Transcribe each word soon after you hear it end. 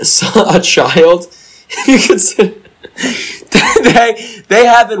a child, you consider they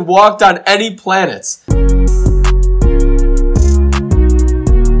haven't walked on any planets.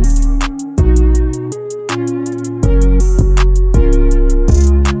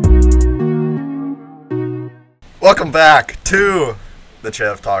 Welcome back to the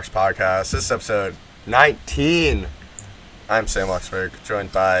Chiv Talks podcast. This is episode 19. I'm Sam Luxberg,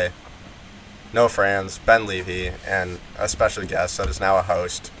 joined by Noah Franz, Ben Levy, and a special guest that is now a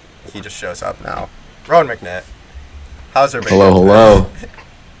host. He just shows up now. Rowan McNitt. How's everybody doing? Hello.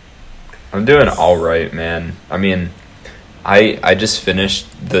 I'm doing all right, man. I mean, I just finished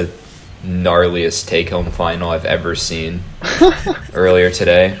the gnarliest take-home final I've ever seen earlier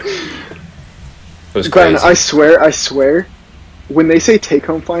today. It was crazy. Glenn, I swear, when they say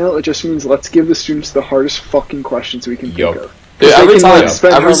take-home final, it just means let's give the students the hardest fucking questions we can think of. Dude, every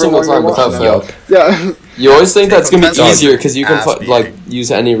every single time without fail. Yeah. You always think that's gonna be That's easier because you can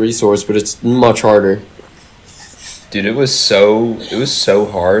use any resource, but it's much harder. Dude, it was so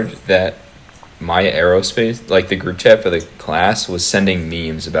hard that my aerospace, like the group chat for the class, was sending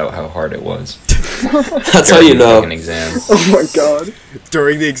memes about how hard it was. That's how you know. An exam. Oh my god.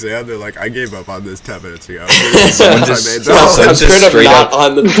 During the exam, they're like, I gave up on this 10 minutes ago. Someone I'm just straight not up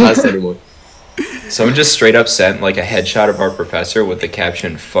on the test anymore. Someone just straight up sent like a headshot of our professor with the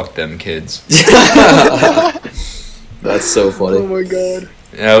caption "Fuck them kids." That's so funny. Oh my god.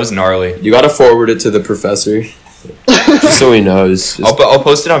 Yeah, it was gnarly. You gotta forward it to the professor, just so he knows. I'll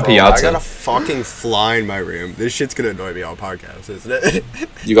post it on I Piazza. got a fucking fly in my room. This shit's gonna annoy me on podcast, isn't it?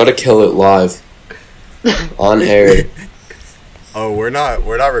 You gotta kill it live, on air. Oh, we're not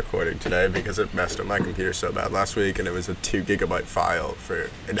recording today because it messed up my computer so bad last week, and it was a 2 gigabyte file for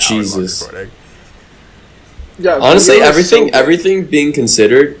an Jesus. hour long recording. Yeah. Honestly, video is so everything being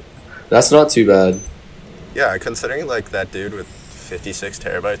considered, that's not too bad. Yeah, considering like that dude with 56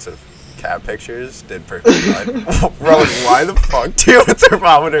 terabytes of cat pictures did perfectly fine. Rowan, why the fuck do you have a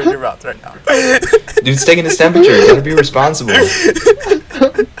thermometer in your mouth right now? Dude's taking his temperature. You gotta be responsible.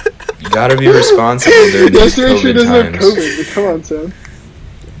 You gotta be responsible during these Yesterday she COVID doesn't have times. COVID, but come on, Sam.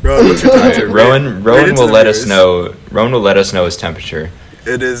 Rowan, what's your temperature? Rowan Read it to will the let us viewers. know. Rowan will let us know his temperature.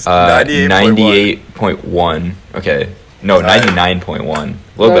 It is 98.1. 98.1. Okay. No, 99.1.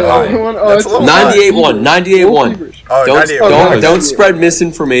 A little bit high. That's a little high. 98.1. Oh, Don't 98.1. don't spread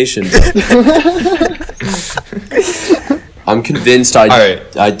misinformation. I'm convinced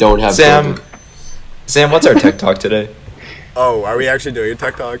Alright. I don't have Sam, COVID. Sam, what's our tech talk today? Oh, are we actually doing a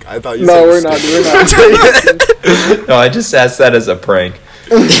tech talk? I thought you No, said we're not. No, I just asked that as a prank.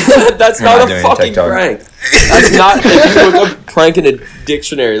 That's We're not not a doing fucking TikTok. prank. That's not. If you look up prank in a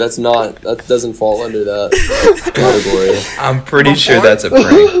dictionary, that doesn't fall under that category. I'm pretty sure that's a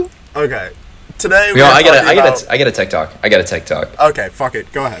prank. Okay. Today No, we're I talking about... got a tech talk. Okay, fuck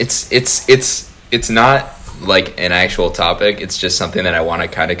it. Go ahead. It's not like an actual topic. It's just something that I want to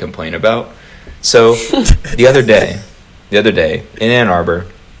kind of complain about. So, the other day in Ann Arbor,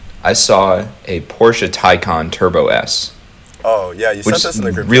 I saw a Porsche Taycan Turbo S. Oh, yeah, you sent Which this in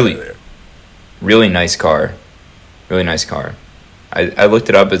the group really- earlier. Really nice car. I looked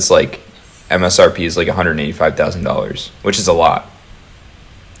it up. It's like MSRP is like $185,000, which is a lot.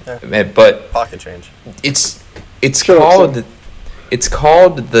 Yeah. But Pocket change. it's Shut up, called Sam. it's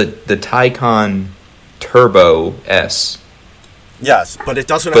called the Taycan Turbo S. Yes, but it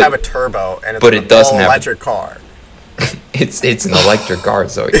doesn't But- have a turbo, and it's but an it doesn't have- all-electric car. It's an electric car,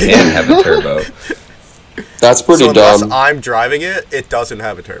 so it can have a turbo. That's pretty So unless dumb. I'm driving it, it doesn't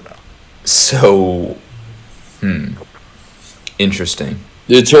have a turbo. So, interesting.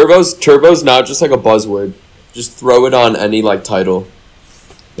 The turbo's not just like a buzzword. Just throw it on any like title.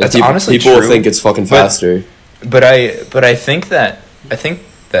 That's People- honestly people will true, think it's fucking but- faster. But I think that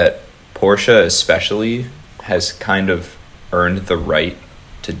Porsche especially has kind of earned the right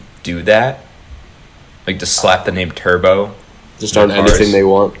to do that, like to slap the name Turbo Just on cars. anything they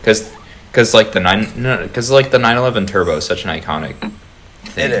want. Because like the 911 Turbo is such an iconic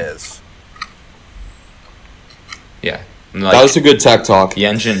thing. It is. Yeah. And, like, That was a good tech talk. the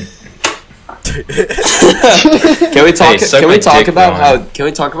engine. Can we talk? Hey, suck can we my talk dick, about Rowan. how? Can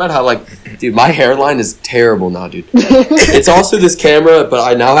we talk about how like, dude, my hairline is terrible now, dude. It's also this camera, but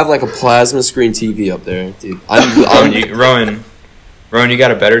I now have like a plasma screen TV up there, dude. Rowan, you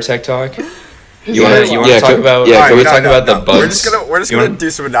got a better tech talk? You Yeah, want to yeah, talk can- about? yeah, can we No, talk no, about no. the bugs? We're just You gonna wanna- do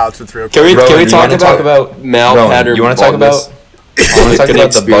some announcements real quick. Can we Rowan, talk you wanna talk about mal Rowan, pattern? you want to talk baldness? about? I want to talk Gonna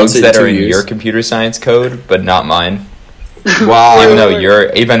about the experience bugs it that in are 2 in years. your computer science code, but not mine. Wow.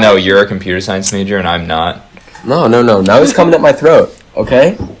 Even though you're a computer science major and I'm not. No. Now it's coming at my throat.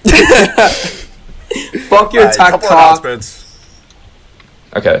 Okay. Fuck your Alright, tech couple talk. announcements.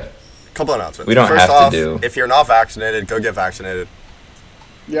 Okay. Couple announcements. We don't First have to off, do- if you're not vaccinated, go get vaccinated.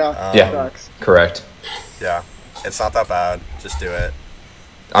 Yeah. Yeah. Facts. Correct. Yeah, it's not that bad. Just do it.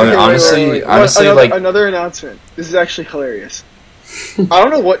 I mean, Okay, wait. honestly, another, like, another announcement. This is actually hilarious. I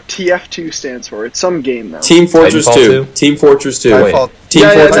don't know what TF2 stands for. It's some game though. Team Fortress Titanfall 2. 2? Team Fortress 2. Wait. Titanfall- Team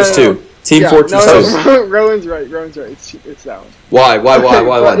Yeah, Fortress no. 2. Team Yeah, Fortress no, 2. no, Rowan's right. It's that one. Why?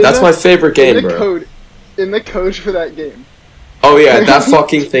 But That's in my the- favorite in game, the bro. code, in the code for that game. Oh yeah, that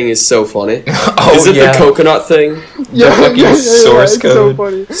fucking thing is so funny. oh Is it yeah. the coconut thing? fucking source it's code. so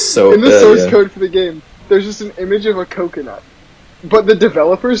funny. So In the source yeah. code for the game, there's just an image of a coconut. But the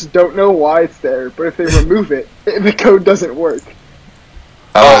developers don't know why it's there, but if they remove it, the code doesn't work.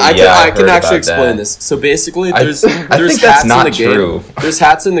 Oh, I yeah, can heard actually about explain that. this. So basically, I there's think there's that's hats not in the game. true. There's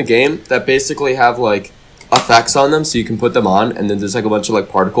hats in the game that basically have like effects on them, so you can put them on, and then there's like a bunch of like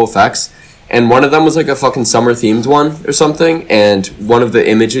particle effects. And one of them was like a fucking summer themed one or something, and one of the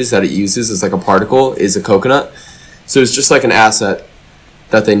images that it uses is like a particle is a coconut. So it's just like an asset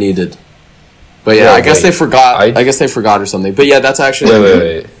that they needed. But yeah, Yeah, I guess wait. they forgot. I- I guess they forgot or something. But yeah, that's actually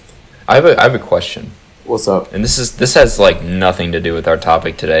Wait. I have a question. What's up? And this has like nothing to do with our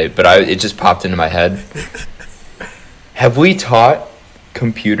topic today, but it just popped into my head. Have we taught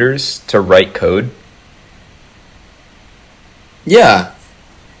computers to write code? Yeah.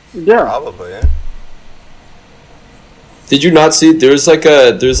 Yeah. Probably. Did you not see? There's like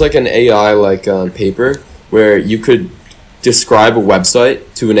an AI paper where you could describe a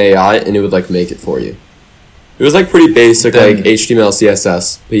website to an AI and it would like make it for you. It was like pretty basic, Then- like HTML,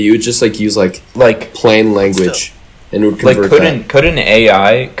 CSS, but you would just like use like Like plain language and it would like convert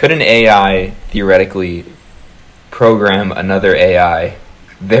could an AI theoretically program another AI,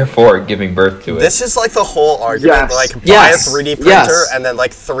 therefore giving birth to it? This is like the whole argument. Yes. Like, buy Yes. a 3D printer Yes. and then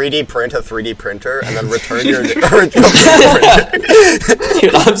like 3D print a 3D printer and then return your original printer.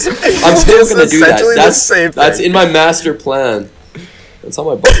 Dude, I'm still It's essentially do that. essentially the That's same that's thing. in my master plan. That's on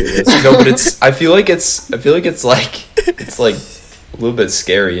my bucket list. No, but I feel like it's like a little bit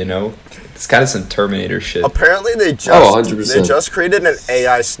scary, you know? It's kind of some Terminator shit. Apparently, they just 100%. created an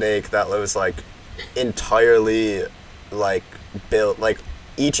AI snake that was like entirely like built, like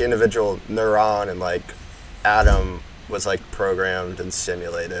each individual neuron and like atom was like programmed and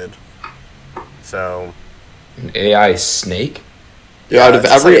simulated. So An AI snake? Yeah, out of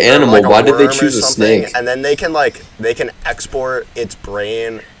it's just every like a animal, why did they worm or choose a something, snake? And then they can export its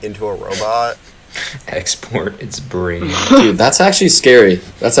brain into a robot. Export its brain. Dude, that's actually scary.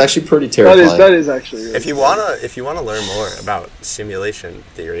 That's actually pretty terrifying. That is actually really If you wanna learn more about simulation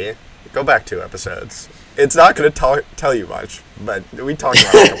theory, go back 2 episodes. It's not gonna tell you much, but we talked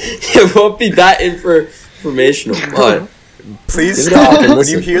about it. It won't be that informational, but Please Give it a stop. fucking When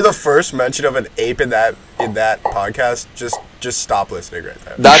listen. you hear the first mention of an ape in that podcast, just stop listening right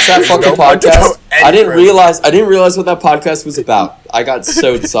there. that's that There's fucking no point to go podcast. any I didn't further. realize what that podcast was about. I got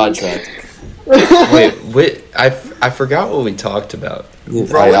so sidetracked. Wait, I forgot what we talked about.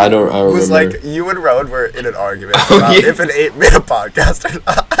 I don't remember. was like you and Rowan were in an argument Oh, about yeah. if an ape made a podcast or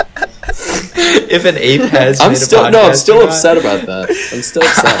not. If an ape has I'm made a still podcast I'm still or not. upset about that. I'm still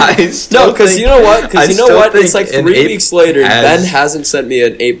upset. I still No, because think- you know what? I Because you know still what? It's think like an 3 ape weeks later. has- Ben hasn't sent me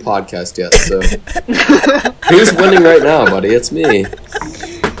an ape podcast yet. So who's winning right now, buddy? It's me.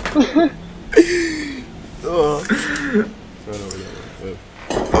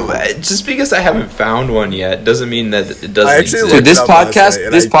 Just because I haven't found one yet doesn't mean that it doesn't I actually exist. Dude, this Looked up last podcast, night,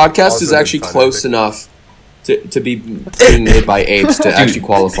 and this I podcast also is actually didn't find close anything. enough to be being made by apes to actually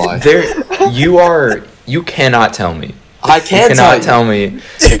qualify. You cannot tell me. I You can't cannot tell tell me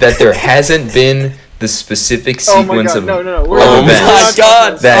that there hasn't been the specific Oh my sequence god, of no. Oh We're my not-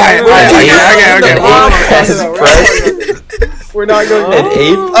 god! that Okay, We're not going an to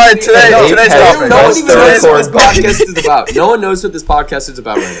ape. Alright, today's topic. No one Press even the knows what this record button. podcast is about. No one knows what this podcast is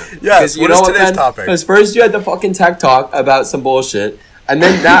about right now. Yes, Because you what know is what, today's Ben? topic? Because first you had the fucking tech talk about some bullshit, and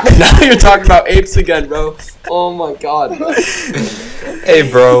then now you're talking about apes again, bro. Oh my god. Hey,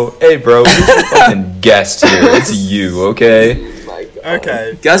 bro. Who's the fucking guest here? It's you, okay? My god.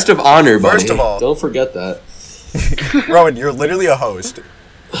 Okay, Guest of honor, buddy. First of all- don't forget that. Rowan, you're literally a host.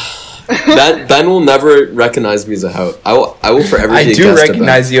 Ben will never recognize me as a host. I will forever I be a do guest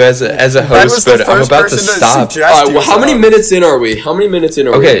recognize you as a Ben host, was the but I'm first about to person stop. suggest Alright, you well, as how a many host. minutes in are we?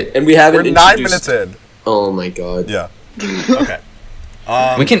 Okay. And we haven't We're 9 introduced- minutes in. Oh my god. Yeah. Okay.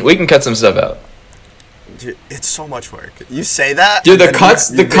 We can cut some stuff out. Dude, it's so much work. You say that, Dude, the and then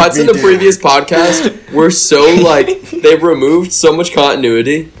cuts you the make cuts me in the do previous it. podcast were so like they removed so much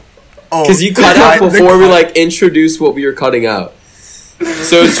continuity Oh, because you cut out the before we cut- like introduced what we were cutting out.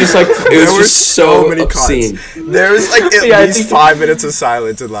 So it's just like it There was were just so many obscene. cuts. There was like at Yeah, I least think- 5 minutes of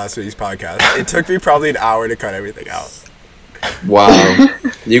silence in last week's podcast. It took me probably an hour to cut everything out. Wow,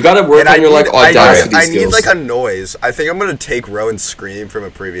 you gotta work And on your like audacity I need skills. like a noise. I think I'm gonna take Rowan's scream from a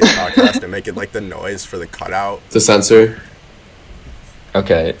previous podcast and make it like the noise for the cutout. to censor.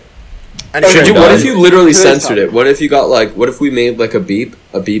 Okay. Anyway, Should you? What if you literally Today's censored it? What if you got like? What if we made like a beep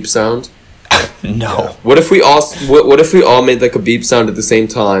sound? No. What if we all? What if we all made like a beep sound at the same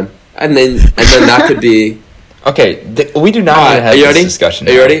time? And then that could be. Okay, we do not need to Alright, have are you this ready? discussion.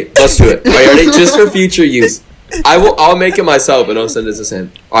 Are you now. ready? Let's do it. Are you ready? Just for future use. I'll make it myself and I'll send it to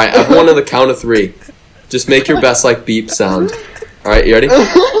Sam. Alright, everyone on the count of 3. Just make your best like beep sound. Alright, you ready?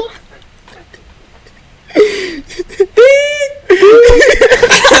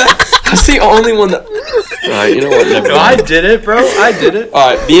 That's the only one that. Alright, you know what? Never No, I mind. did it, bro. I did it.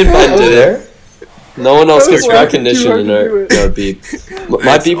 Alright, me and Ben did it. There. No one else I was gets laughing recognition too hard in to do our, it. in our beep.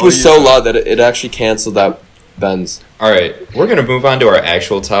 My It's beep all was you so said. loud that it actually canceled out Ben's. All right, we're gonna move on to our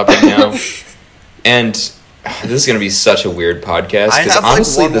actual topic now, and this is gonna be such a weird podcast I because have like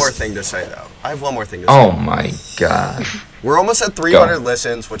honestly, one this. more thing to say though. I have one more thing to say. Oh my god! We're almost at 300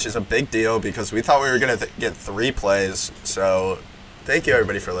 listens, which is a big deal because we thought we were gonna get 3 plays. So, thank you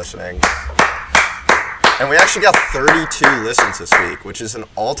everybody for listening. And we actually got 32 listens this week, which is an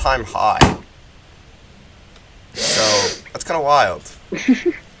all-time high. So that's kind of wild.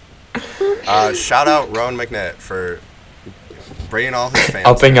 Shout out Rowan McNitt for bringing all his fans.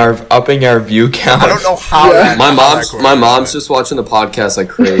 Upping our view count. I don't know how. Yeah. that- My how mom's that my mom's correlates, just watching the podcast like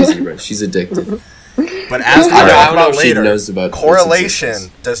crazy, bro. She's addicted. But as we I don't talk know about if she later, knows about its correlation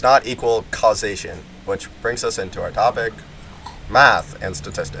existence. does not equal causation, which brings us into our topic: math and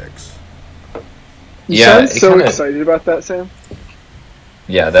statistics. You Yeah, sound it so kinda- excited about that, Sam.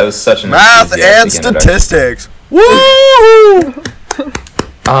 Yeah, that was such an Math and enthusiastic introduction. statistics. Woo!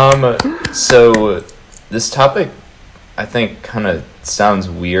 So this topic, I think, kind of sounds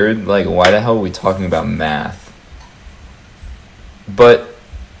weird. Like, why the hell are we talking about math? But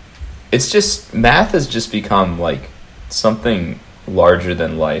it's just math has just become like something larger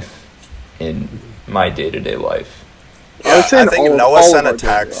than life in my day-to-day life. I would say I in think all of- Noah all sent of a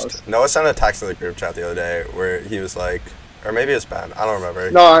our text. videos. Noah sent a text in the group chat the other day where he was like, or maybe it's Ben. I don't remember.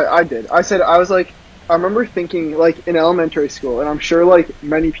 No, I did. I said I was like, I remember thinking like in elementary school, and I'm sure like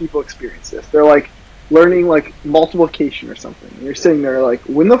many people experience this. They're like learning like multiplication or something. And you're sitting there like,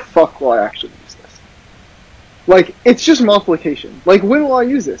 when the fuck will I actually use this? Like it's just multiplication. Like when will I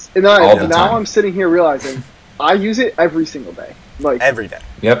use this? And All the now time. I'm sitting here realizing I use it every single day. Like Every day.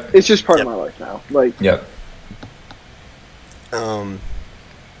 Yep. it's just part Yep. of my life now. Like Yep.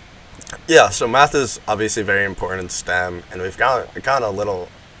 Yeah, so math is obviously very important in STEM, and we've gotten a little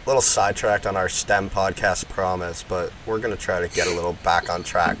sidetracked on our STEM podcast promise, but we're gonna try to get a little back on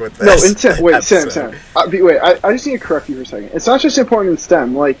track with no, this. in Sam, wait, Sam. episode. Wait, I just need to correct you for a second. It's not just important in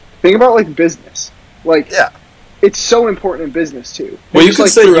STEM. Like think about like business. Like Yeah, it's so important in business too. Well, And you just, could like,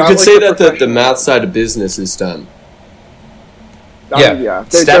 say throughout, like, that the professional- math side of business is STEM. I mean, yeah.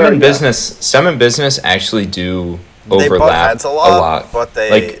 STEM and yeah. business actually do they butt overlap heads a lot, but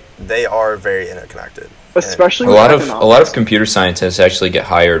they are very interconnected. Especially a with lot of economics. computer scientists actually get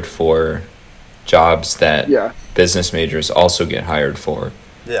hired for jobs that Yeah. business majors also get hired for.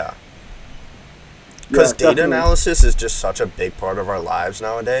 Yeah. Because Yeah, data definitely. analysis is just such a big part of our lives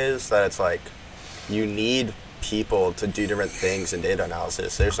nowadays that it's like you need people to do different things in data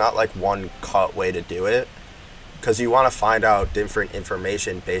analysis. There's not like one cut way to do it because you want to find out different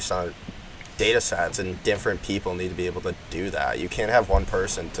information based on data sets, and different people need to be able to do that. You can't have one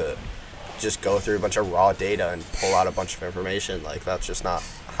person to just go through a bunch of raw data and pull out a bunch of information. Like that's just not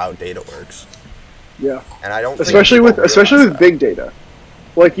how data works. Yeah. And I don't think Especially people with realize that. big data.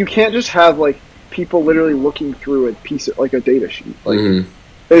 Like you can't just have like people literally looking through a piece of like a data sheet. Like Mhm.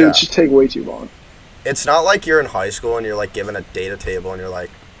 it Yeah. would just take way too long. It's not like you're in high school and you're like given a data table and you're like,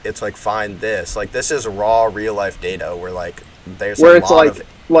 it's like find this. Like this is raw real life data where like there's Where a it's lot of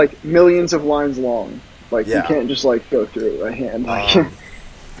like millions of lines long. Like Yeah. you can't just like go through a hand. Like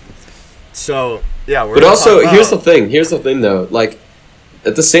so yeah. We're But gonna also, talk here's the about- thing. Here's the thing, though. Like,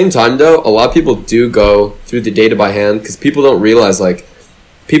 at the same time, though, a lot of people do go through the data by hand because people don't realize, like,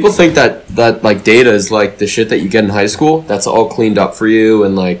 people think that like data is like the shit that you get in high school. That's all cleaned up for you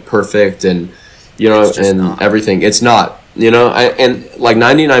and like perfect and you know It's just and not. everything. It's not. You know, and like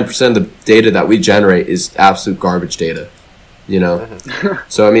 99% of the data that we generate is absolute garbage data. You know, Mm-hmm.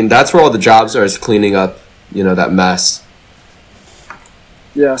 so I mean that's where all the jobs are, is cleaning up. You know, that mess.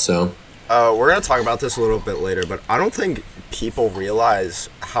 yeah. So. We're gonna talk about this a little bit later, but I don't think people realize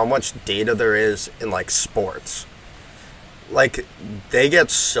how much data there is in like sports. like they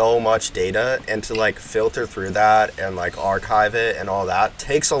get so much data, and to like filter through that and like archive it and all that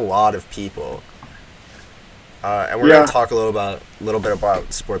takes a lot of people. And we're Yeah. gonna talk a little bit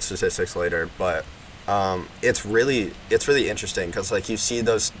about sports statistics later, but it's really interesting because like you see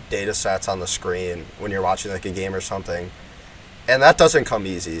those data sets on the screen when you're watching like a game or something, and that doesn't come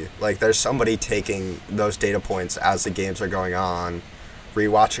easy. Like there's somebody taking those data points as the games are going on,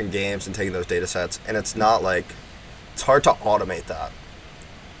 rewatching games and taking those data sets, and it's not like it's hard to automate that.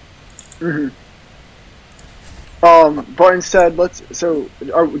 But instead, do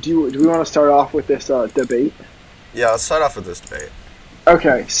we want to start off with this debate? Yeah, let's start off with this debate.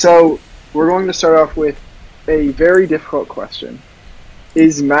 Okay, so we're going to start off with a very difficult question.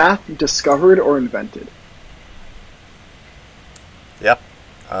 Is math discovered or invented? Yep.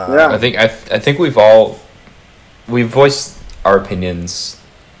 Yeah. I think we've voiced our opinions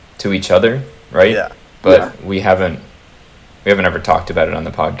to each other, right? Yeah. But Yeah. we haven't ever talked about it on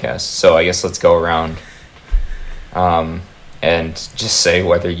the podcast. So I guess let's go around and just say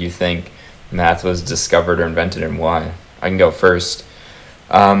whether you think math was discovered or invented and why. I can go first.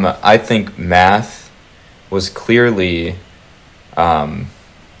 I think math was clearly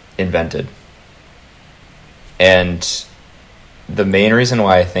invented. And the main reason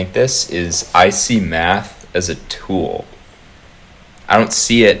why I think this is I see math as a tool. I don't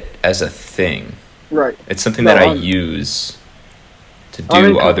see it as a thing. Right. It's something No, that I I'm- use to I'm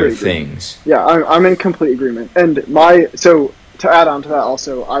in do other complete agreement. things. Yeah, I'm in complete agreement. And so to add on to that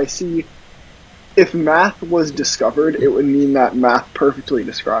also, I see if math was discovered, it would mean that math perfectly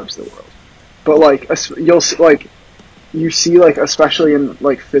describes the world. But like you see like especially in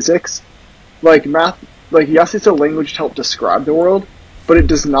like physics, like math, like yes, it's a language to help describe the world, but it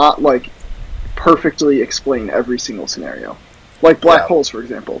does not like perfectly explain every single scenario. Like black Yeah. holes, for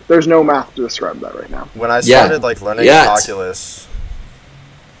example. There's no math to describe that right now. When I Yeah. started like learning Yeah. calculus.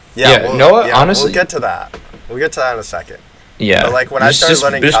 Yeah, Noah, honestly- we'll get to that. We'll get to that in a second. Yeah. But, like, when I started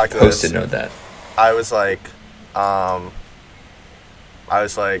learning calculus- Post-it note that. I was like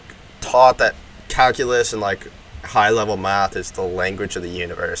taught that calculus and like high level math is the language of the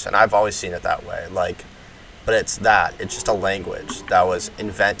universe, and I've always seen it that way. Like, but it's just a language that was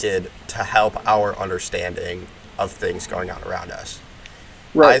invented to help our understanding of things going on around us.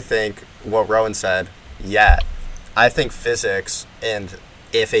 I Right. think what Rowan said, yet I think physics, and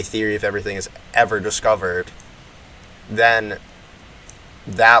if a theory of everything is ever discovered, then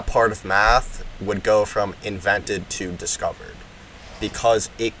that part of math would go from invented to discovered because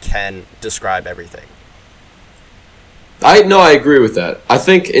it can describe everything. I agree with that. I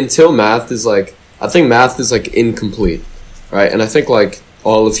think until math is like incomplete, right? And I think like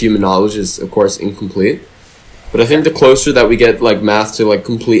all of human knowledge is of course incomplete. But I think the closer that we get like math to like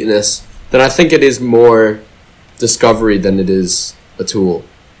completeness, then I think it is more discovery than it is a tool.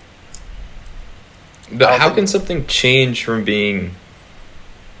 But how can something change from being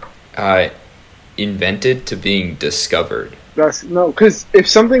invented to being discovered? Because if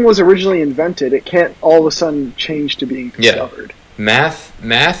something was originally invented, it can't all of a sudden change to being discovered.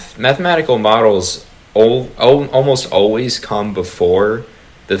 Mathematical models almost always come before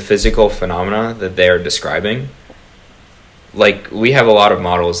the physical phenomena that they are describing. Like, we have a lot of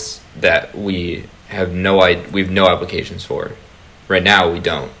models that we have no applications for. Right now, we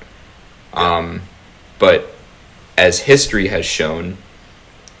don't. But as history has shown,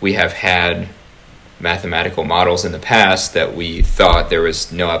 we have had mathematical models in the past that we thought there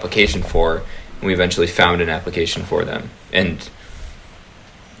was no application for, and we eventually found an application for them. And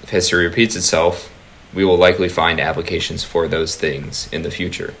if history repeats itself, we will likely find applications for those things in the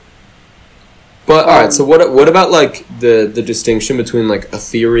future. But all right, so what about like the distinction between like a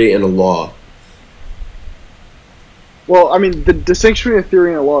theory and a law? Well, I mean, the distinction between a theory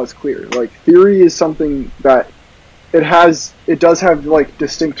and a law is clear. Like, theory is something that it does have like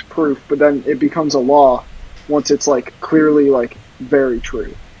distinct proof, but then it becomes a law once it's like clearly like very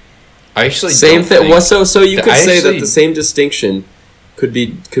true. I actually Same don't thing. think Well, so you that- could I say actually- that the same distinction could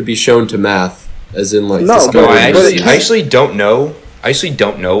be shown to math, as in like No, discovery. No, I But it actually can't- don't know. I actually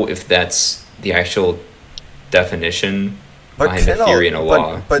don't know if that's the actual definition behind a theory and a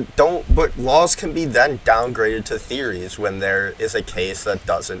law. But laws can be then downgraded to theories when there is a case that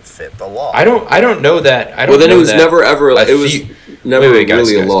doesn't fit the law. I don't know that. I don't Well, then know it was that never ever. a It was the- never Wait,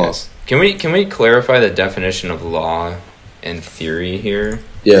 guys, really a law. guys. Can we clarify the definition of law and theory here?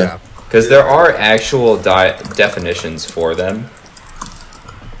 Yeah. Because there are actual definitions for them.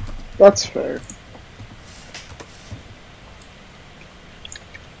 That's fair.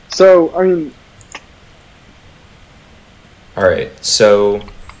 So, I mean, All right. So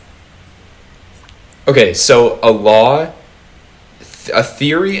a law a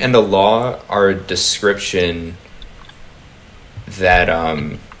theory and a law are a description that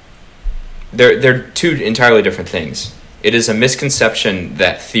they're two entirely different things. It is a misconception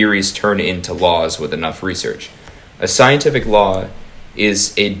that theories turn into laws with enough research. A scientific law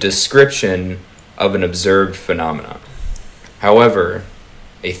is a description of an observed phenomenon. However,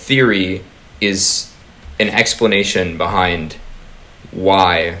 a theory is an explanation behind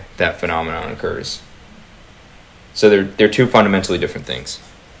why that phenomenon occurs. So they're two fundamentally different things.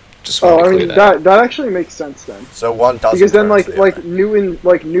 Just want to clear that. That actually makes sense then. So one doesn't. Because then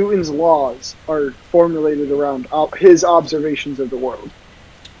Newton's laws are formulated around his observations of the world.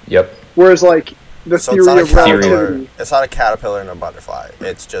 Yep. Whereas like the So theory of relativity. It's not a caterpillar and a butterfly.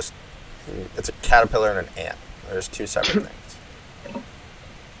 It's a caterpillar and an ant. There's two separate things.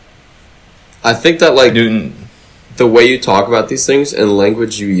 I think that like Newton. the way you talk about these things and the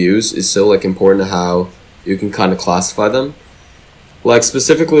language you use is so like important to how you can kind of classify them. Like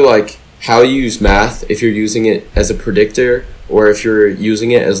specifically like how you use math, if you're using it as a predictor or if you're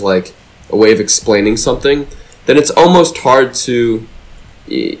using it as like a way of explaining something, then it's almost hard to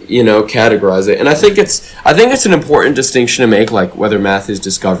categorize it. And I think it's an important distinction to make, like whether math is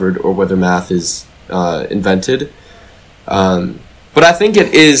discovered or whether math is invented. But I think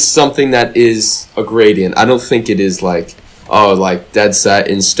it is something that is a gradient. I don't think it is like dead set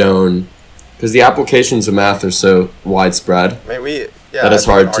in stone, because the applications of math are so widespread. I mean, that it's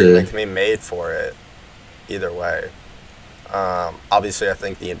hard an to. Argument can be made for it either way. Obviously, I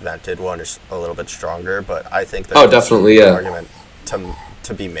think the invented one is a little bit stronger, but I think there's definitely, an yeah. argument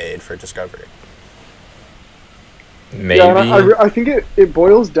to be made for discovery. Maybe. Yeah, I think it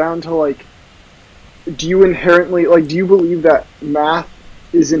boils down to like, do you believe that math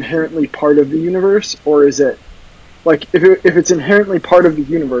is inherently part of the universe, or is it like if it's inherently part of the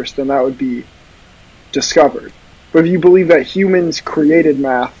universe, then that would be discovered. But if you believe that humans created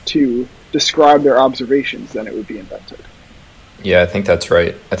math to describe their observations, then it would be invented. Yeah, I think that's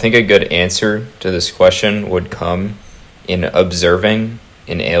right. I think a good answer to this question would come in observing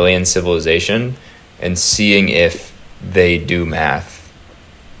an alien civilization and seeing if they do math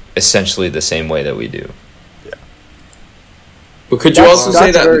essentially the same way that we do. Yeah. But could you also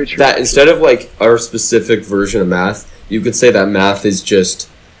say very true, that instead of like our specific version of math, you could say that math is just,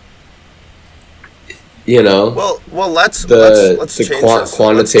 Well, let's the change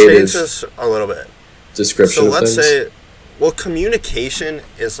quantitative Let's change this a little bit. description So of let's things. say, communication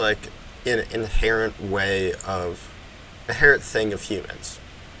is like an inherent thing of humans.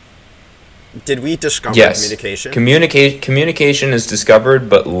 Did we discover communication? Communication is discovered,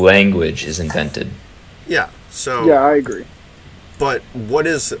 but language is invented. Yeah. So Yeah, I agree. But what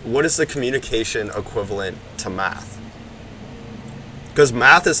is the communication equivalent to math? Because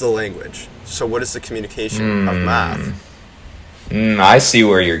math is the language. So what is the communication of math? I see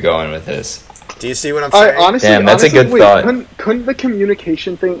where you're going with this. Do you see what I'm saying? Damn, that's a good thought. Couldn't the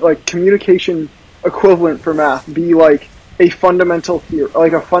communication thing, like communication equivalent for math, be like a fundamental theory,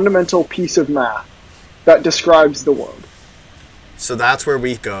 like a fundamental piece of math that describes the world? So that's where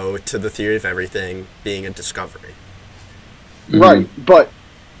we go to the theory of everything being a discovery. Mm-hmm. Right,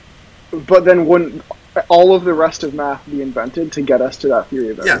 but then wouldn't all of the rest of math be invented to get us to that theory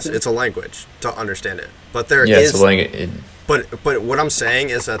of everything? Yes, it's a language to understand it. But there Yes, is But what I'm saying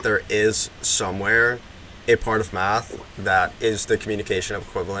is that there is somewhere a part of math that is the communication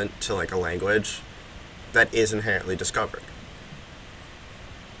equivalent to like a language that is inherently discovered.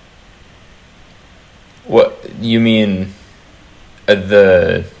 What you mean? I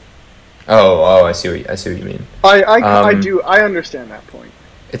see what you mean. I understand that point.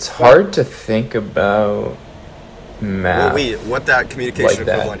 It's hard to think about math. What that communication like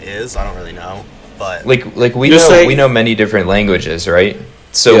that. equivalent is, I don't really know. But Like we You're know saying- we know many different languages, right?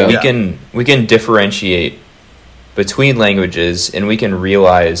 So Yeah. we can differentiate between languages, and we can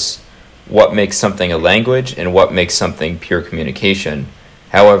realize what makes something a language and what makes something pure communication.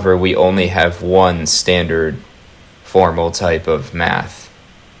 However, we only have one standard formal type of math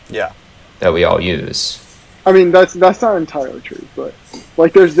yeah. that we all use. I mean, that's not entirely true, but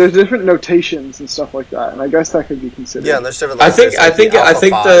like there's different notations and stuff like that, and I guess that could be considered. Yeah, and there's different I think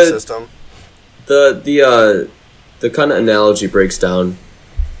the system. the kind of analogy breaks down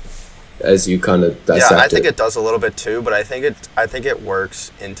as you kind of dissect Yeah, I think it does a little bit too, but I think it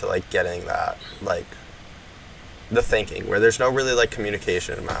works into like getting that like the thinking where there's no really like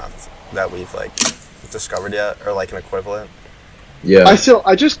communication in math that we've like discovered yet or like an equivalent. Yeah.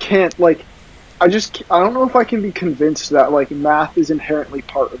 I just can't like I don't know if I can be convinced that like math is inherently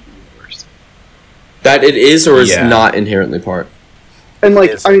part of the universe. That it is or is Yeah. not inherently part. And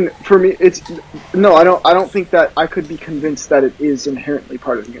like, Is- I mean, for me, it's no. I don't think that I could be convinced that it is inherently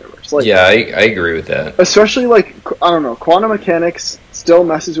part of the universe. Like, Yeah, I agree with that. especially like I don't know, quantum mechanics still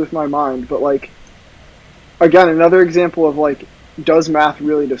messes with my mind. But like, again, another example of like, does math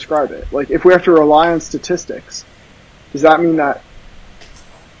really describe it? Like, if we have to rely on statistics, does that mean that?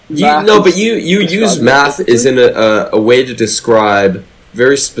 But you use math as in a way to describe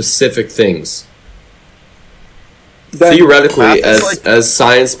very specific things. Then- Theoretically, Math is as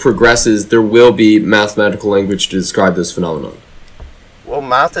science progresses, there will be mathematical language to describe this phenomenon. Well,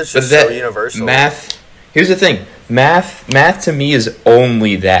 math is But just that so universal. math. Here's the thing. Math to me is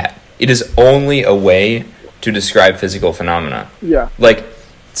only that. It is only a way to describe physical phenomena. Yeah. Like,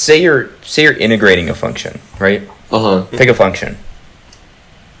 say you're integrating a function, right? Pick a function.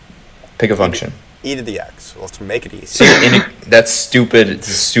 Pick a function. E to the x. Let's make it easy. So that's stupid. It's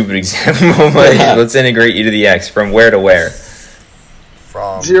a stupid example. But let's integrate e to the x from where to where?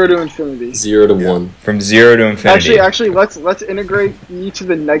 From 0 to infinity. 0 to 1. From 0 to infinity. Actually, let's integrate e to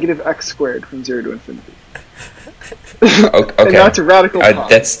the negative x squared from 0 to infinity. Okay. And that's radical pi. There you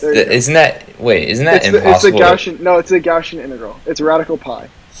go. Isn't that It's the impossible? Gaussian. No, it's a Gaussian integral. It's radical pi.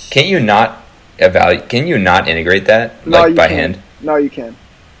 Can you not integrate that No, like you by can. hand? No, you can.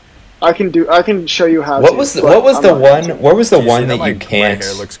 I can show you how. What to, was the but what was I'm the not going to. one? What was the You one see that my you can't? My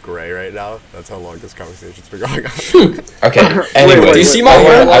hair looks gray right now. That's how long this conversation's been going on. Okay. Anyway, Do you see my I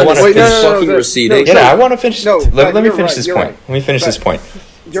hair? wanna- I want to Wait, no, finish. no, no, fucking no, receding. Yeah, no, I want to finish. No, let but me you're finish right, this you're point. right. Let me finish this point.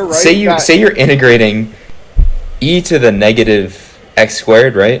 You're right. Say you're integrating e to the negative x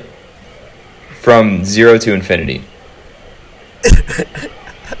squared, right? From 0 to infinity.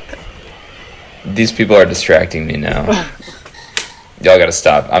 These people are distracting me now. Y'all gotta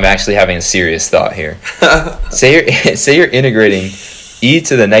stop. I'm actually having a serious thought here. Say you're integrating e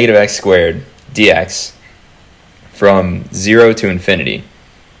to the negative x squared dx from 0 to infinity.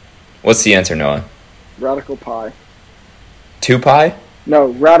 What's the answer, Noah? Radical pi. 2 pi? No,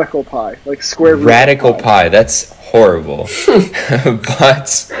 radical pi, like square root. of Radical pi. That's horrible.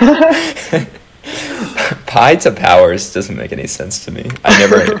 But pi to powers doesn't make any sense to me.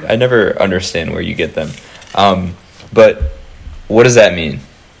 I never understand where you get them. But what does that mean?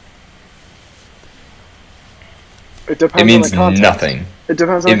 It depends. It means on the context. nothing. It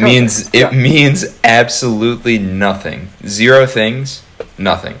depends on. It the means context. it means absolutely nothing. 0 things,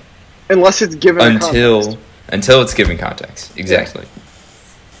 nothing. Unless it's given a context. Until it's given context. Exactly.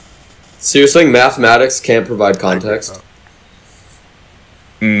 So you're saying mathematics can't provide context?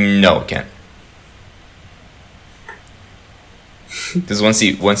 No, it can't. Because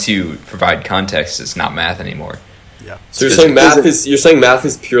once you provide context, it's not math anymore. Yeah. So you're saying math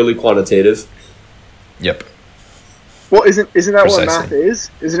is purely quantitative? Yep. Well, isn't that what Precisely. math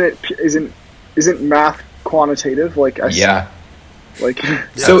is? Isn't math quantitative? Like Yeah. Like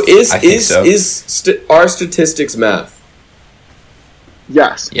So Yes. I think so. are statistics math?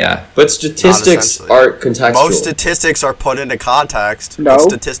 yes. Yeah. But statistics essentially. are contextual. Most statistics are put into context. No. But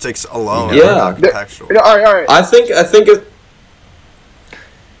statistics alone Yeah. are not contextual. All right. I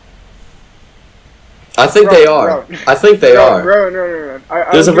think they are. Rowan. I think they are. No.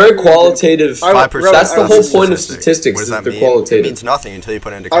 There's a very qualitative. I will- 5%. That's the I whole will- point of statistic. statistics. What Is does that they're mean? It qualitative. means nothing until you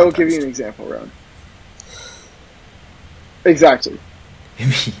put it into I context. will give you an example, Ron. Exactly.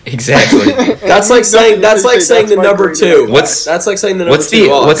 Exactly. That's like saying That's the my number grade. 2. What's- That's like saying the number What's 2.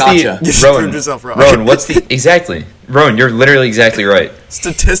 the Oh, what's gotcha. You just Rowan? proved yourself wrong. Rowan, what's the exactly? Rowan, you're literally exactly right.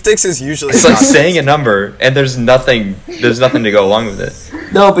 Statistics is usually It's like context. saying a number and there's nothing to go along with it.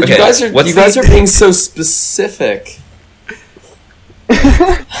 No, but Okay, you what's guys the- are being so specific.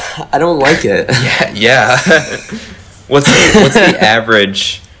 I don't like it. Yeah. What's the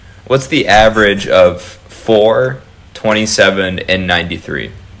average? What's the average of 4, 27, and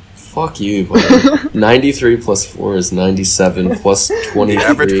 93? Fuck you, buddy. 93 plus 4 is 97 plus 23. The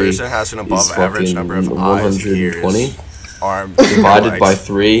average person has an is above average fucking number of eyes, 120. ears, arms, Divided by legs.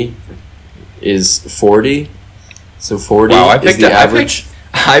 3 is 40. So 40 Wow, is the average.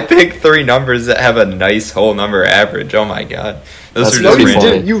 I picked 3 numbers that have a nice whole number average. Oh my god, those That's are No, just pretty you random.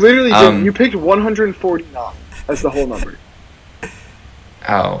 funny. didn't. You literally Um, didn't. You picked 149 as the whole number.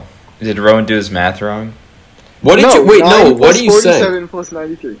 Oh, did Rowan do his math wrong? What did you wait? 9 No, what plus are you saying? 47 plus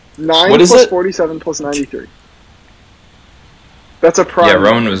 93. 9 What is plus it? 47 plus 93. That's a prime.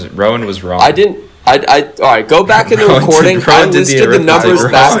 Yeah, Rowan was wrong. I didn't. All right, go back in the Rowan did- recording. I Rowan did the listed the arithmetic numbers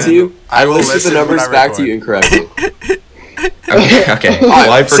wrong. back to you. I I will listed the listen when numbers I back to record. you incorrectly. Okay.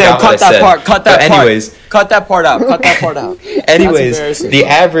 Well, I forgot Sam, what cut I that said. part. Cut that But part. anyways, Cut that part out. Cut that part out. anyways, embarrassing. the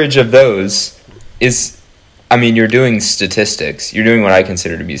average of those is, I mean, you're doing statistics. You're doing what I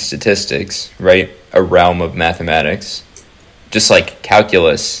consider to be statistics, right? A realm of mathematics. just like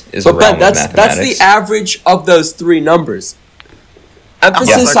calculus is But a Ben, realm that's of mathematics. the average of those three numbers.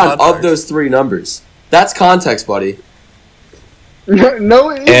 Emphasis Yeah. on of those three numbers. That's context, buddy.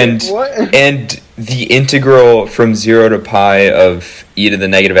 No, it And isn't. What? and the integral from 0 to pi of e to the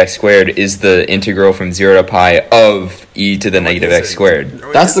negative x squared is the integral from 0 to pi of e to the negative x squared.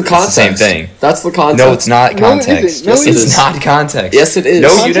 That's the the context. same thing. That's the context. No, it's not No, it context. isn't. No, it it's isn't. not context. Yes, it is. No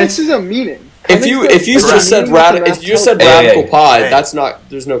Context units. is a meaning. If you just said if you said Hey, radical hey, pi, hey. that's not.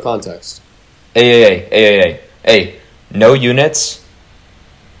 There's no context. Hey, no units,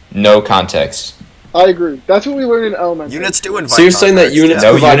 no context. I agree. That's what we learned in elementary. Units do invite. So you're saying that context, units- yeah.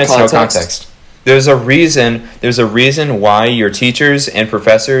 No provide units, context. no context. There's a reason why your teachers and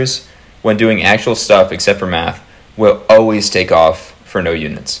professors, when doing actual stuff except for math, will always take off for no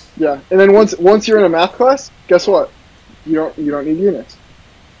units. Yeah, and then once you're in a math class, guess what? You don't need units.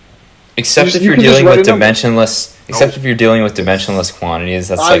 Except You if you're can just dealing write with a number. dimensionless. Except if you're dealing with dimensionless quantities,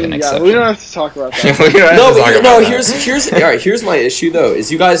 that's like an exception. we don't have to talk about that. We don't have No, to talk but about that. here's all right. Here's my issue though: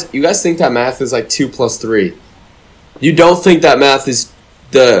 is you guys think that math is like 2 plus 3. You don't think that math is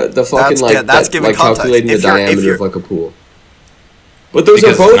the fucking That's giving like context. calculating the If you're- if diameter you're- of like a pool. But those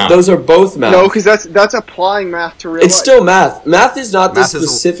Because it's not. are both math. No, because that's applying math to real It's life. still math. Math is not the Math is a-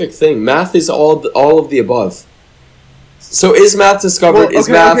 specific thing. Math is all of the above. So is math discovered? Well, is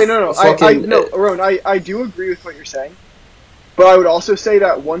math no. fucking? Rowan, I do agree with what you're saying, but I would also say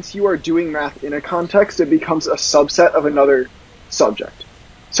that once you are doing math in a context, it becomes a subset of another subject.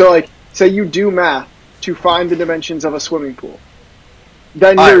 So, like, say you do math to find the dimensions of a swimming pool,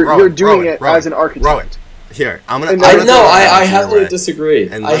 then All right, you're Rowan, doing it Rowan, as an architect. Rowan, here, I'm gonna. And I'm then- gonna throw a I wrench your heavily way. disagree.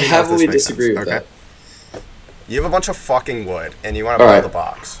 And I let me know if this heavily makes disagree sense, with okay? that. You have a bunch of fucking wood, and you want to All build right. a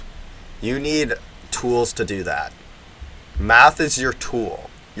box. You need tools to do that. Math is your tool.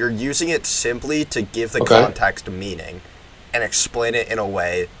 You're using it simply to give the Okay. context meaning and explain it in a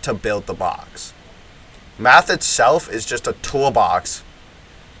way to build the box. Math itself is just a toolbox.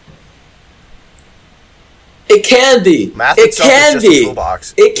 It can be. Math it itself can is just a be.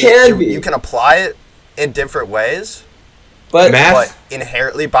 toolbox. It can you, be. You can apply it in different ways, But Math- but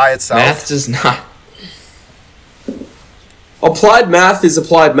inherently by itself, Math does not. applied math is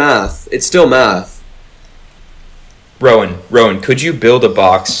applied math. It's still math. Rowan, could you build a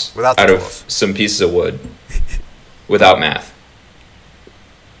box Without the out of tools. some pieces of wood without math?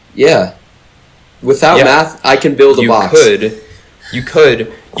 Yeah. Without Yeah. math, I can build a box. You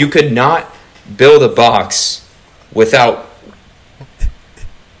could not build a box without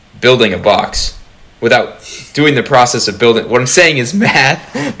building a box. Without doing the process of building. What I'm saying is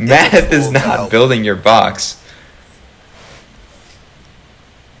math. Math is tool to not help. building your box.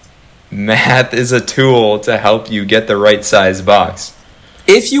 Math is a tool to help you get the right size box.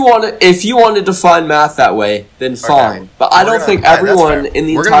 If you want to define math that way, then fine. But I We're don't gonna- think alright, that's everyone fair. in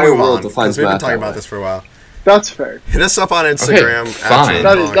the We're gonna entire move world on, defines 'cause we've been math talking that about way. this for a while. That's fair. Hit us up on Instagram. Okay, fine.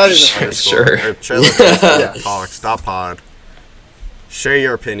 That is fair. Sure. Talks.pod. Share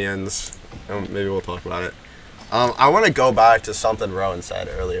your opinions. Maybe we'll talk about it. I want to go back to something Rowan said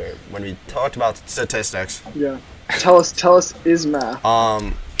earlier when we talked about statistics. Yeah. Tell us, is math?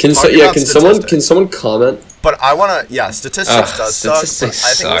 Can Talking about someone comment? But I want to, statistics Ugh, does suck. But statistics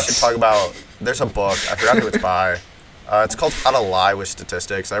I think we sucks. should talk about. There's a book. I forgot who it's by. It's called How to Lie with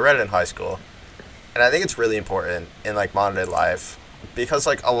Statistics. I read it in high school, and I think it's really important in like modern day life because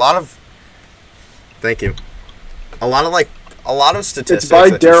like a lot of. Thank you. A lot of statistics by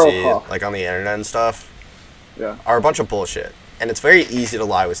that you Daryl see Hawk. like on the internet and stuff Yeah. are a bunch of bullshit, and it's very easy to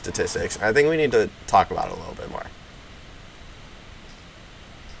lie with statistics. And I think we need to talk about it a little bit more.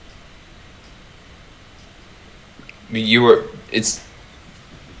 You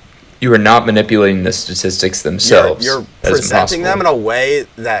were not manipulating the statistics themselves. You're as presenting them in impossible. a way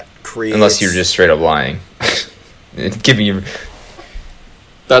that creates. Unless you're just straight up lying. Giving you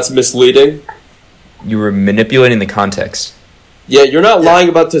That's misleading. you were manipulating the context. Yeah, you're not Yeah. lying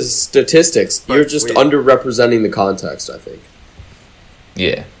about the statistics. But You're just we- underrepresenting the context, I think.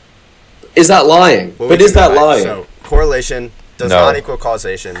 Yeah. Is that lying? Well, we But is can that go back. lying? So correlation does No. not equal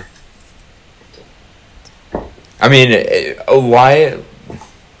causation. I mean, why?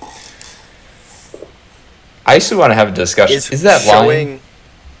 I actually want to have a discussion. Is that lying?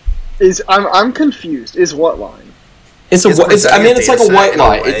 showing I'm confused. Is what line? It's a. It's It's, I presenting mean, a it's like a data white set in a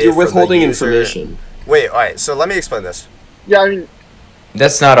lie. way You're for the withholding user. information. Wait, all right. So let me explain this. Yeah, I mean,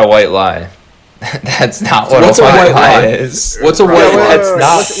 That's not a white lie. That's not what What's a a white white lie lie? is. What's a Wait, white wait, lie? wait,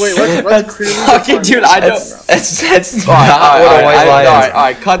 That's wait, not. let's clearly Fucking define dude, what I we're don't. talking about. That's All right, not what a white lie is. all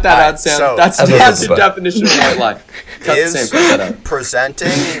right, cut that All right, out, Sam. so- that's As a the but- definition of white lie. Cut Is Sam, cut that out.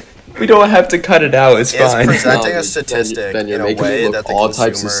 presenting We don't have to cut it out. It's is fine. presenting No, a statistic Ben, you're in a making me way look that the all consumer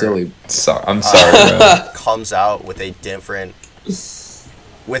types of silly. I'm sorry, bro. comes out with a different,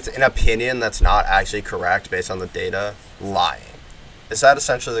 with an opinion that's not actually correct based on the data, lying. Is that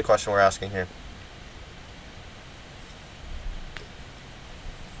essentially the question we're asking here?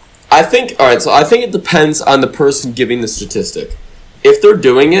 I think it depends on the person giving the statistic. If they're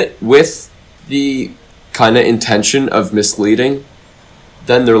doing it with the kind of intention of misleading,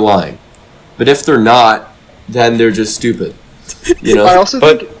 then they're lying. But if they're not, then they're just stupid. You know. I also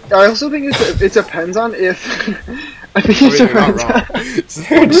think it depends on if. I think it You're not depends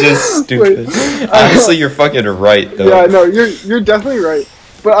wrong. You're just stupid. Honestly, you're fucking right, though. Yeah, no, you're definitely right.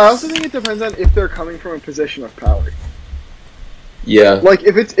 But I also think it depends on if they're coming from a position of power. Yeah. Like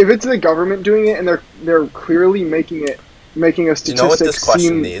if it's the government doing it and they're clearly making a statistic You know what this question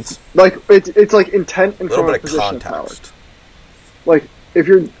seem needs? like it's like intent A and little from a bit of position of power. context. Like if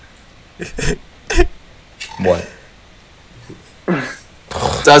you're What?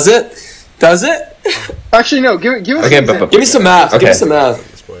 Does it? actually no, give us Okay, an but- example. Give me some math. Okay. Give me some math.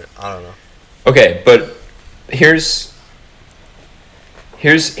 At this point, I don't know. Okay, but here's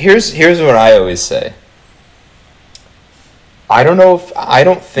what I always say. I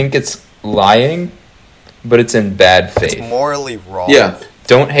don't think it's lying, but it's in bad It's faith. morally wrong. Yeah.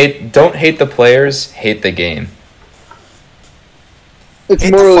 Don't hate the players, hate the game. It's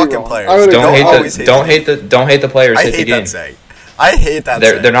Hate the morally fucking wrong. players. I would Don't agree. always hate don't hate the players, I hate the hate game. that saying. I hate that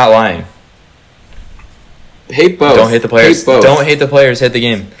saying. They're not lying. Hate both. Don't hate the players. Hate both. Don't hate the players, hate the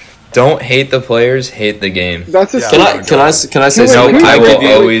game. Don't hate the players, hate the game. That's a Yeah. Can I say No, something? I Can will give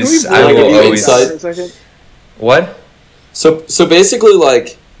you- always- I will always- for a second? What? So basically,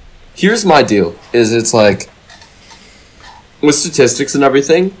 like, here's my deal: is it's like with statistics and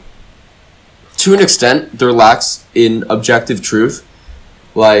everything, to an extent, there lacks in objective truth.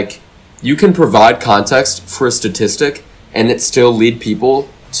 Like, you can provide context for a statistic, and it still lead people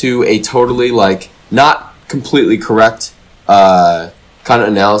to a totally like not completely correct kind of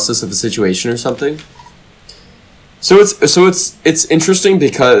analysis of a situation or something. So it's interesting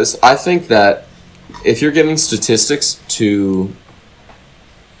because I think that if you're giving statistics to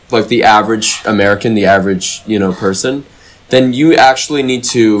like the average American, the average, person, then you actually need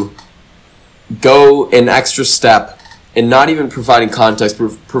to go an extra step and not even providing context,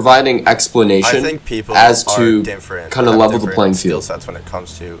 but providing explanation I think people as are to different. kind of have level the different playing skill field. sets when it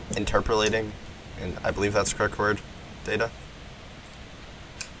comes to interpolating, and I believe that's the correct word. Data.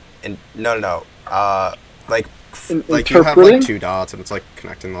 And no. Like In- like you have interpreting? like two dots, and it's like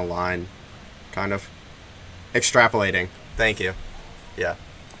connecting the line, kind of. Extrapolating. Thank you. Yeah.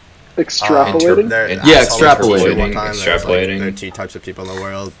 Extrapolating. Yeah, extrapolating. Extrapolating. There are two types of people in the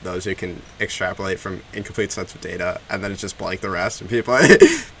world: those who can extrapolate from incomplete sets of data, and then it's just blank the rest, and people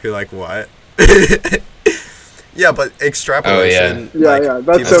who are like, what? Yeah, but extrapolation. Yeah,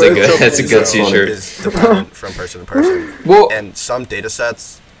 that's That's a good- so that's a funny. good so t-shirt. Is dependent from person to person. Well, And some data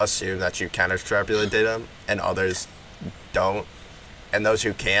sets assume that you can extrapolate data, and others don't. And those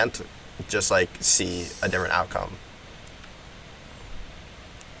who can't just like see a different outcome.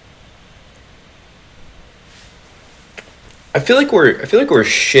 I feel like we're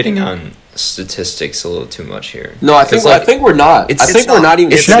shitting on statistics a little too much here. no, I think we're not. I think we're not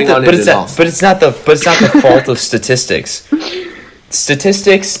even It's not shitting the, on but it it's enough. not, but it's not the fault of statistics.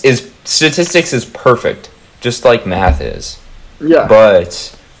 Statistics is perfect, just like math is. Yeah.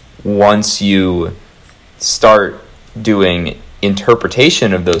 But once you start doing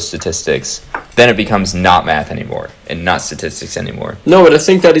interpretation of those statistics, then it becomes not math anymore and not statistics anymore. No, but I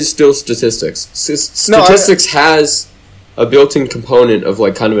think that is still statistics. Statistics has a built-in component of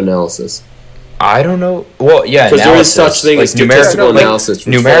like kind of analysis. I don't know. Well, yeah, Because there is analysis, such thing like as statistical numerical, analysis,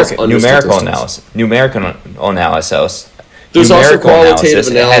 which falls under numerical statistics. analysis. There's also Numerical qualitative it has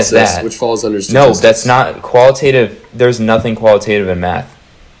analysis, that. which falls under No, statistics. that's not qualitative. There's nothing qualitative in math.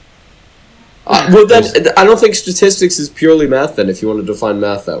 Well, then I don't think statistics is purely math. Then, if you want to define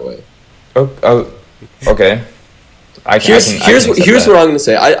math that way, Oh, okay. here's that. what I'm going to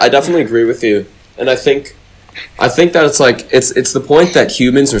say. I definitely agree with you, and I think that it's like it's the point that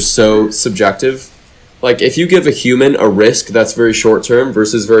humans are so subjective. Like if you give a human a risk that's very short term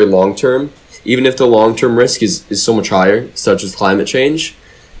versus very long term, even if the long term risk is so much higher, such as climate change,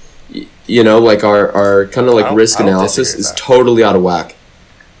 like our kind of like risk I don't analysis disagree with is that. totally out of whack.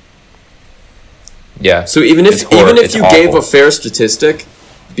 Yeah. So even if it's you gave awful. a fair statistic,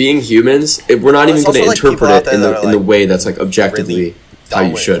 being humans, we're not Well, even there's going to also, like, people interpret out it there in that the are, in the like, way that's like objectively Really how dumb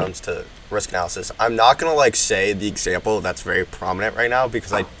you when should. it comes to risk analysis. I'm not gonna like say the example that's very prominent right now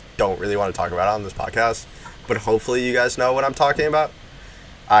because I don't really want to talk about it on this podcast. But hopefully you guys know what I'm talking about.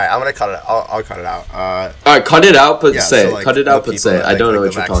 Alright, I'm gonna cut it. I'll cut it out. All right, cut it out, but Yeah, say so, it. like, Cut it the out, but people say it. that, I don't know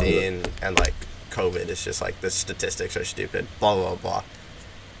like what the you're talking about. vaccine and like COVID, it's just like the statistics are stupid. Blah blah blah.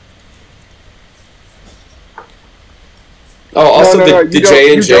 Oh, also No, the you don't- J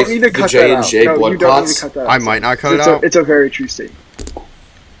and you J, don't need to the cut J that and out. J No, blood you don't need to clots. cut that out. I might not cut it It's out. it's a very true statement.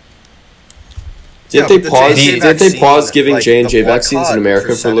 Didn't Yeah, they but the pause? J&J Didn't they pause vaccine, giving like, J and the J blood vaccines clot in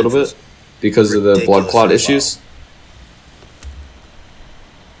America for a little percentage bit because of the blood clot ridiculously low. issues?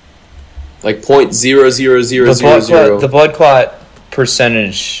 Like 0.00000. The blood clot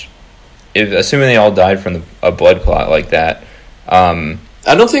percentage, assuming they all died from a blood clot like that, I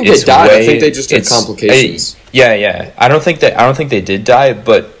don't think they it's died. I way- think they just had it's- complications. Yeah. I don't think they did die,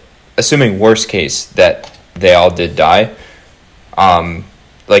 but assuming worst case that they all did die,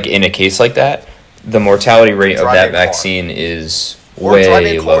 like in a case like that, the mortality rate of Driving that a car. vaccine is Or way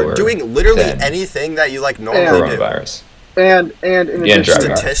driving a car, lower. doing literally than anything that you like normally do. coronavirus. And in Yeah, addition,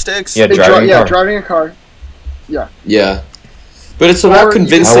 driving. Statistics. Yeah, driving a car. driving a car. Yeah. But it's about Or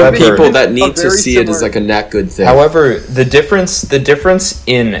convincing However- people that a need to very see it as similar- like a not good thing. However, the difference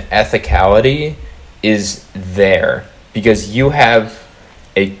in ethicality is there because you have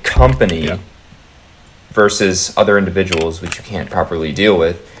a company versus other individuals, which you can't properly deal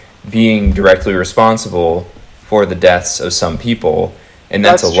with, being directly responsible for the deaths of some people, and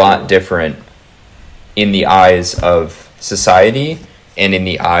that's That's a lot true. different in the eyes of society and in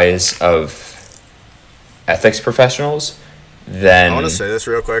the eyes of ethics professionals than I want to say this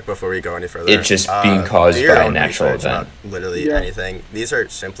real quick before we go any further. it just being caused do your by a own natural research event. about literally Yeah. anything. These are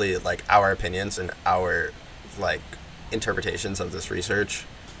simply like our opinions and our like interpretations of this research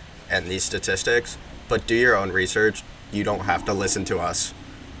and these statistics. But do your own research. You don't have to listen to us.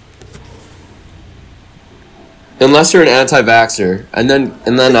 Unless you're an anti-vaxxer, and then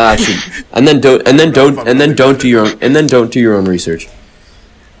don't do your own research.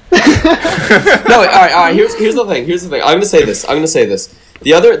 No, all right. Here's the thing. I'm gonna say this.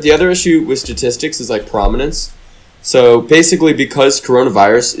 The other issue with statistics is like prominence. So basically, because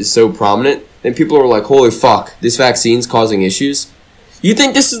coronavirus is so prominent, then people are like, "Holy fuck, this vaccine's causing issues." You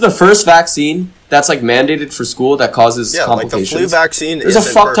think this is the first vaccine that's like mandated for school that causes Yeah, like the complications? flu vaccine. There's a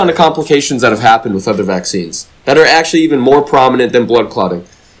isn't fuck ton of perfect. complications that have happened with other vaccines that are actually even more prominent than blood clotting.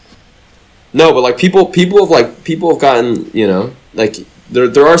 No, but like people have gotten, you know, like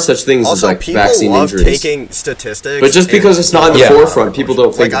there are such things Also, as like people vaccine love injuries. taking statistics. But just because it's not in the Yeah. forefront, people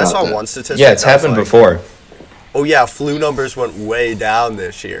don't think Like I about saw that. one statistic. Yeah, it's that was happened like, before. Oh yeah, flu numbers went way down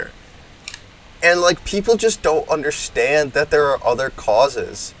this year. And like people just don't understand that there are other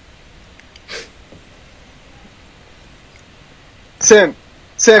causes. Sam,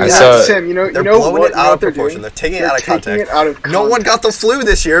 I saw- Sam, you know They're what, blowing you it know out what of they're proportion. doing? They're taking it They're out of taking context. it out of No one got the context. flu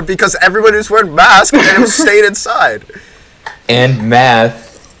this year because everyone was wearing masks and it was staying inside. And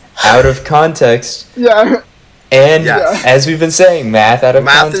math out of context. Yeah, And Yeah. as we've been saying, math out of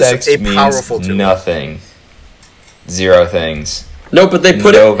Math is context a means powerful tool. nothing. Zero things. No, but they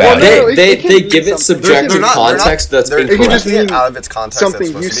put No it. value. They Well, no, they, it can they mean give it something. subjective They're not- context that's they're incorrect. just taking it mean out of its context that's something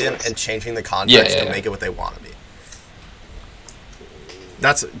supposed to be useless. and changing the context Yeah. to make it what they want to be.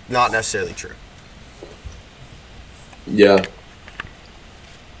 That's not necessarily true. Yeah.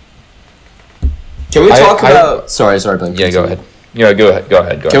 Can we talk about? Sorry, Ben. Yeah, go ahead. Yeah, go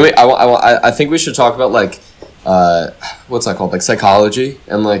ahead. Can we? I think we should talk about like, what's that called? Like psychology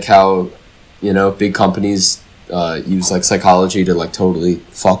and like how, you know, big companies use like psychology to like totally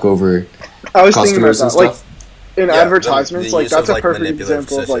fuck over I was thinking about customers and that. Like stuff. in Yeah, advertisements, the like use that's of, a perfect manipulative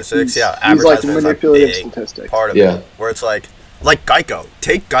example of like statistics. these, Yeah, these like advertisements are manipulative big statistics. part of Yeah. it. Where it's like Geico.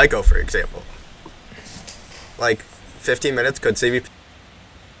 Take Geico for example. Like 15 minutes could save you.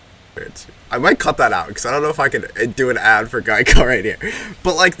 I might cut that out because I don't know if I can do an ad for Geico right here.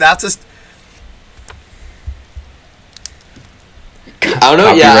 But like that's just I don't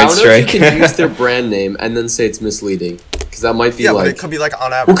know. Yeah, I don't know if you Copyright can strike. use their brand name and then say it's misleading because that might be yeah, but like. it could be like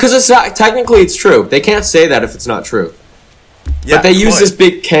on average. Well, because it's not technically it's true. They can't say that if it's not true. Yeah, But they use could. this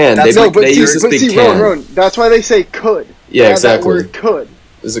big can. That's- They, No, but they use this but big see, can. Rowan, that's why they say could. Yeah, They have exactly. That word could.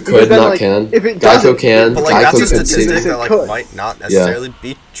 Is it Because could then, not like, can? if it Geico doesn't- can. But like Geico that's a could statistic see. that like could. might not necessarily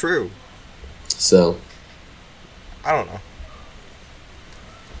be true. So I don't know.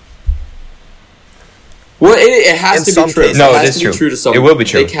 well, it has In to some be true. cases. No, it it has is to be true. true to some. It will be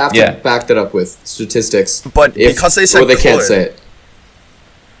true. They have Yeah. to back that up with statistics. But because they said or they can't could, say it.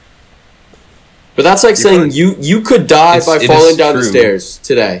 But that's like saying could. you could die by It falling is down the true. stairs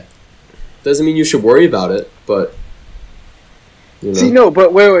today. Doesn't mean you should worry about it, but you know. See, no,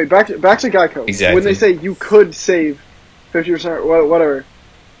 but wait, back to Geico. Exactly. When they say you could save 50%, whatever,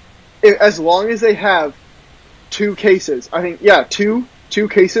 as long as they have 2 cases, I think, 2 2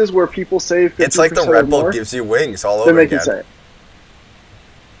 cases where people save 50% It's like the or Red Bull more, gives you wings all then over they again. can say it.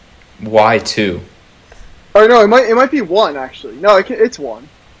 Why 2? Or no, it might be 1 actually. No, it's 1.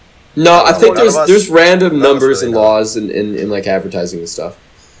 No, I think none of us- there's random none of us numbers really and know. laws in like advertising and stuff.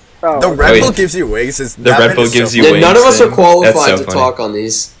 Oh, The okay. Red Wait. Bull gives you wings. Is The that Red bit Bull is gives so you Yeah, wings none of us thing. are qualified That's so to funny. talk on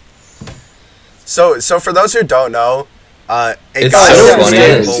these. So for those who don't know, a It's guy so said funny.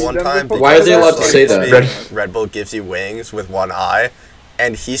 Red Bull one time. Why are they allowed to say that? Red Bull gives you wings with one eye,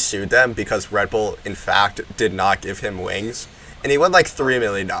 and he sued them because Red Bull, in fact, did not give him wings, and he won like $3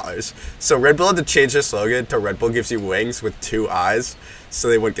 million. So Red Bull had to change their slogan to Red Bull gives you wings with 2 eyes, so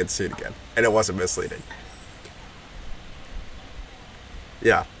they wouldn't get sued again, and it wasn't misleading.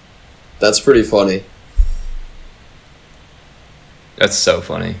 Yeah. That's pretty funny. That's so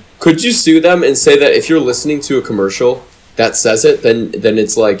funny. Could you sue them and say that if you're listening to a commercial that says it, then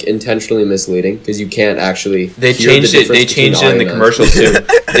it's like intentionally misleading because you can't actually. They hear the changed it. They difference changed it in the between commercial too.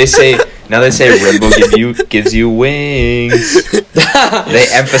 They say Red Bull gives you wings. They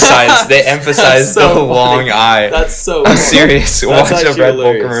emphasize That's so the funny. long eye. That's so. I'm funny. serious. That's Watch a actually Red Bull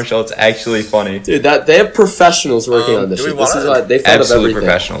hilarious. commercial. It's actually funny. Dude, that they have professionals working on this do we shit. This is wanna- why they thought Absolute of everything.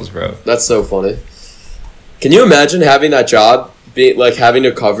 professionals, bro. That's so funny. Can you imagine having that job, having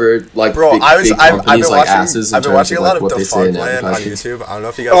to cover like Bro, big, I've big been companies like watching. asses in I've been terms watching a of lot like, of what they say in Defunctland on advertisements? YouTube. I don't know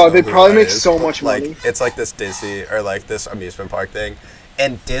if you guys. Oh, know they who probably that make is. so much Like, money. it's like this Disney or like this amusement park thing,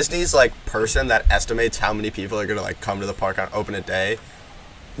 and Disney's like person that estimates how many people are gonna like come to the park on open day.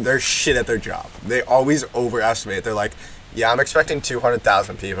 They're shit at their job. They always overestimate. They're like, yeah, I'm expecting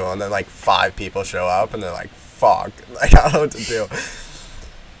 200,000 people, and then like 5 people show up, and they're like, fuck, like I don't know what to do.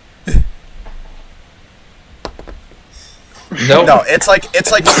 Nope. No, it's like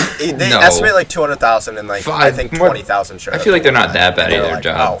they No. estimate like 200,000 and like I 5 think more- 20,000 show. I feel like they're not that bad And at they're their like,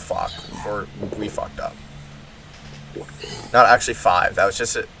 job. Oh fuck, we fucked up. Not actually 5. That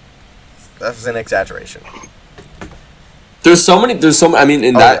was an exaggeration. There's so many. I mean,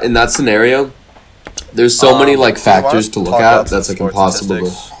 in that scenario, there's so many like do you wanna factors to look talk at about that's some like sports impossible to.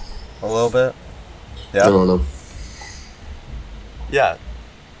 statistics a little bit. I Yeah. don't know. Yeah.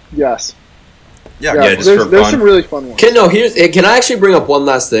 Yes. Yeah. Yeah, just there's, for there's fun. some really fun ones. Can I actually bring up one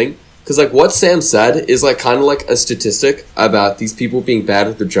last thing? Because like what Sam said is like kind of like a statistic about these people being bad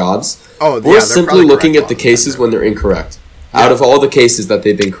at their jobs. Oh, yeah, We're they're simply probably looking correct at the on that. cases when they're incorrect. Out of all the cases that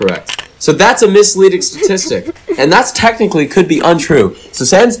they've been correct. So that's a misleading statistic. And that's technically could be untrue. So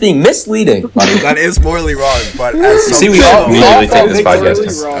Sam's being misleading. buddy. That is morally wrong, but as See, some we people- all immediately fall take this victims.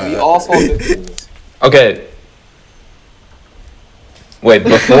 podcast. Really wrong. We all fall victims. Okay. Wait,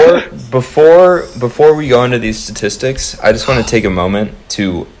 before we go into these statistics, I just want to take a moment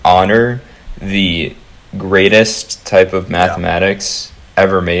to honor the greatest type of mathematics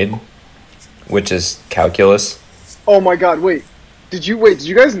ever made, which is calculus. Oh my god, wait. Did you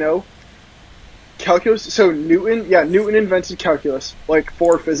guys know? Calculus, so Newton invented calculus, like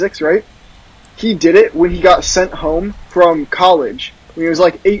for physics, right? He did it when he got sent home from college, when he was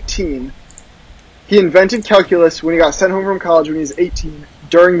like 18. He invented calculus when he got sent home from college when he was 18,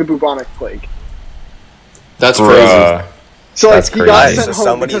 during the bubonic plague. That's crazy. Bruh. So like, That's he got crazy. sent So home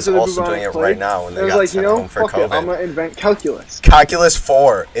somebody's because of the also bubonic doing it plague. right now when they And I was got like, sent home for fuck it, COVID. I'm gonna invent calculus. Calculus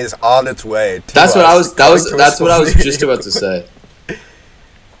 4 is on its way. To That's what I us, was. according to a That's what I was study. just about to say.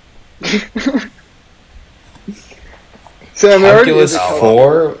 Sam, there already is Calculus a calc.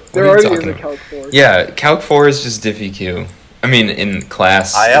 4? What There are you already is talking a about? calc 4. Yeah, Calc 4 is just DiffyQ. I mean, in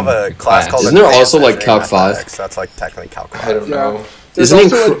class. I have a in class called Isn't there Advanced also, like, Engineering Calc 5? Mathematics. That's like technically Calc 5. I don't Yeah. know. There's Isn't it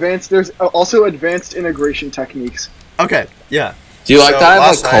also cr- advanced. There's also advanced integration techniques. Okay, yeah. Do you like So that I have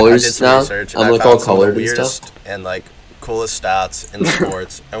last like night I did colors some now? research, and I'm I like found all some of the colored and stuff. weirdest and like coolest stats in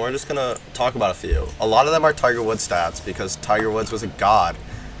sports, and we're just gonna talk about a few. A lot of them are Tiger Woods stats because Tiger Woods was a god.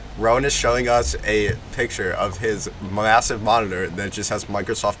 Rowan is showing us a picture of his massive monitor that just has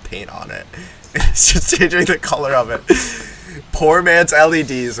Microsoft Paint on it. It's just changing the color of it. Poor man's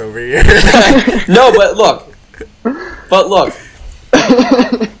LEDs over here. No, but look.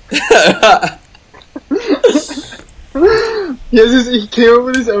 He came up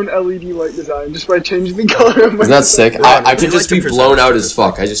with his own LED light design just by changing the color of my. Isn't that sick? Ron, I would could you just like be to blown present out this as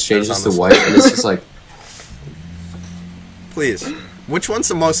fuck. I just change this to on white, and it's just like Please. Which one's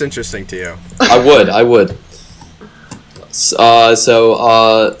the most interesting to you? I would. So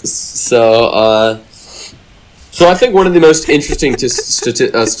I think one of the most interesting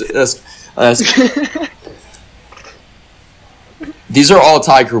these are all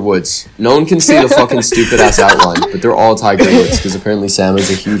Tiger Woods. No one can see the fucking stupid ass outline, but they're all Tiger Woods because apparently Sam is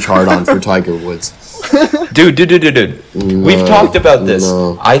a huge hard on for Tiger Woods. Dude. We've talked about this.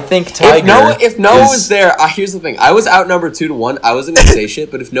 No. I think Tiger. If Noah was there, here's the thing. I was outnumbered 2-1. I wasn't gonna say shit,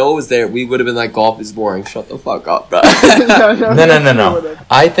 but if Noah was there, we would have been like, golf is boring. Shut the fuck up, bro. No.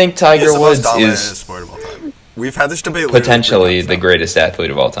 I think Tiger He's the most Woods dominant is sport of all time. We've had this debate literally potentially 3 the times greatest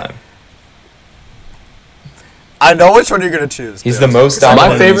athlete of all time. now. I know which one you're gonna choose. He's dude. the most My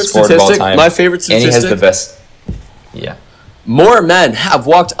dominant favorite sport of all statistic. time. My favorite and he has statistic. the best. Yeah. More men have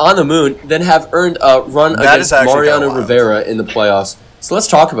walked on the moon than have earned a run That against is actually Mariano kinda wild. Rivera in the playoffs. So let's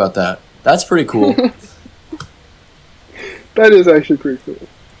talk about that. That's pretty cool. That is actually pretty cool.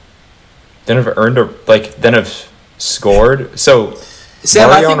 Then have earned then have scored. So Sam,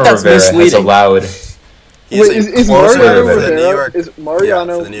 I think Mariano that's Rivera has misleading. allowed. He's Wait, a is closer Mariano for the New Rivera? York- Is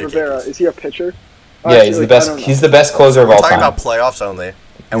Mariano for the New York Rivera? Yankees. Is he a pitcher? Yeah, Actually, he's the like, I best. don't know. He's the best closer of We're all talking time. about playoffs only, and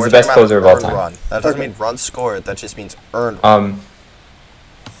He's we're the best talking about closer of all earned time. Run. That doesn't Okay. mean run scored. That just means earned. Run.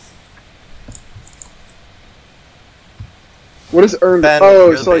 What is earned? Ben, Oh,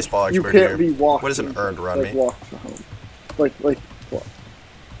 you're the so baseball like you expert can't here. be walked. What does an earned run like mean? walk to home? Like what?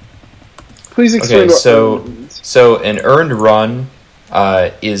 Please explain Okay, what so earned means. so an earned run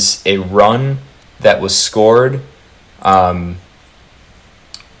is a run that was scored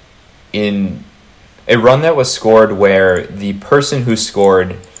in a run that was scored where the person who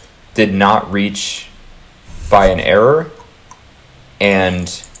scored did not reach by an error, and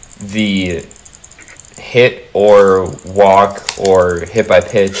the hit or walk or hit by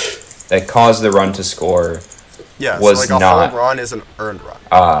pitch that caused the run to score Yeah, was so like a not- home run is an earned run,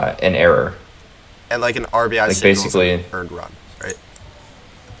 an error. and like an RBI Like, single is basically- an earned run, right?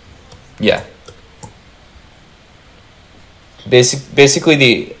 Yeah.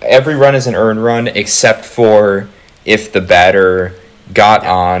 Basically, every run is an earned run except for if the batter got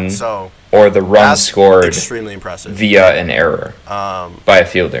on So or the run that's scored extremely impressive. via an error by a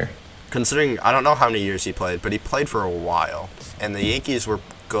fielder. Considering I don't know how many years he played, but he played for a while, and the Yankees were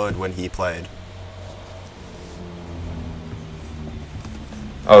good when he played.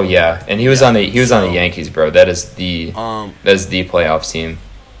 Oh yeah, and he was on the Yankees, bro. That is the Um, playoff team.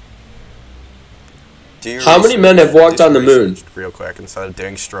 do your How many research- men have walked do on the your moon? research real quick instead of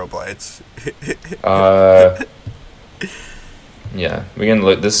doing strobe lights? Yeah, we can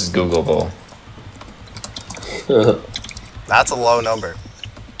look. This is Googleable. That's a low number.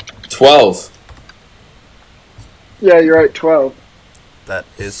 12. Yeah, you're right. 12. That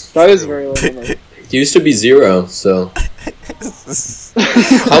is. That is true. very low number. It used to be 0, so.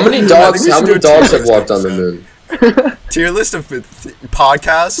 How many I dogs? think we How should many do a dogs tier have walked on list the instead. moon? Tier list of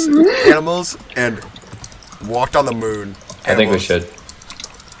podcasts, animals, and walked on the moon. I think we animals. should.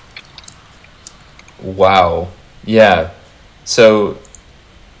 Wow. Yeah. So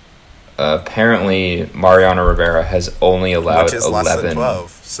apparently Mariano Rivera has only allowed Which is less 11 than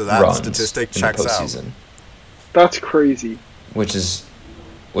 12. So that runs statistic in the checks out. postseason, That's crazy. which is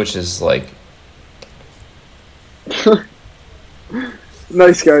like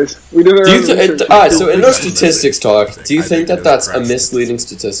Nice guys. We did our Do you own th- research. Alright, so in those Exactly. statistics talk, do you I think think that it that's is a correct misleading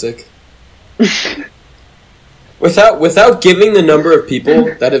statistic? Without giving the number of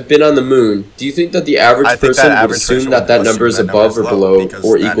people that have been on the moon, do you think that the I average think that person would average assume person that would that assume number is that number above is or low below because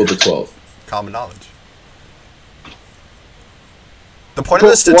or that equal to is- 12? Common knowledge. The point of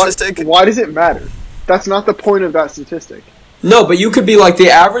the But statistic. why does it matter? That's not the point of that statistic. No, but you could be like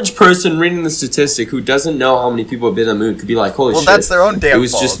the average person reading the statistic who doesn't know how many people have been on the moon could be like, holy Well, shit. that's their own damn It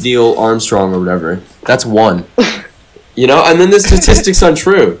was fault. just Neil Armstrong or whatever. That's one. You know, and then the statistic's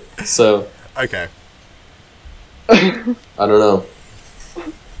untrue. So, Okay. I don't know.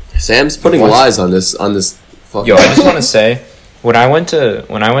 Sam's putting What? lies on this fucking Yo, I just want to say, when I went to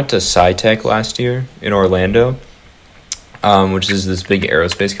SciTech last year in Orlando, which is this big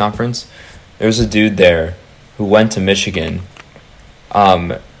aerospace conference, there was a dude there who went to Michigan,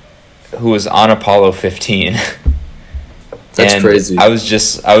 who was on Apollo 15. That's And crazy. I was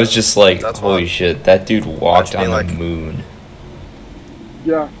just like, That's holy wild. shit, that dude walked Imagine on being the like- moon,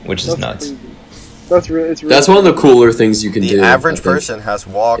 Yeah. which is That's nuts. crazy. That's really. It's really. That's one of the cooler things you can The do. average I think, person has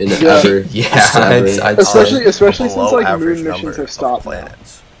walked in Yeah. ever. Yeah, just ever. I'd say. Especially below since like average moon missions number have stopped. of now.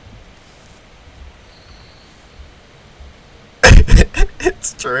 planets.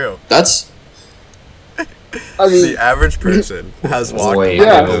 It's true. That's I mean, The average person has walked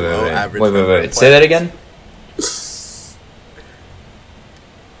Yeah. below average number of Wait. Say that planets. again.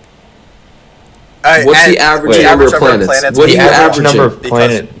 what's the average wait, number of planets? What The are you average averaging? number of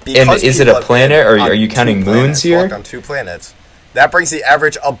planet, and is it a planet, or are you counting moons here? On 2 planets. That brings the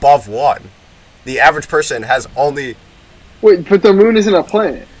average above 1. The average person has only. wait, but the moon isn't a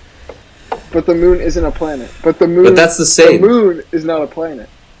planet. But the moon is't a planet. But the moon. But that's the same. The moon is not a planet.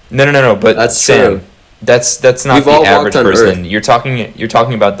 No. But That's Sam, true. That's not We've the all average walked on person. Earth. You're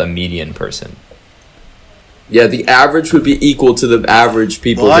talking about the median person. Yeah, the average would be equal to the average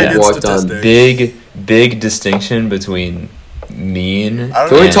people Blinded who walked on. statistics. Big distinction between mean. I don't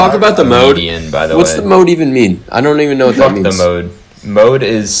Can we and talk about the a mode? median, by the What's way. the mode even mean? I don't even know what Fuck that the means. mode. Mode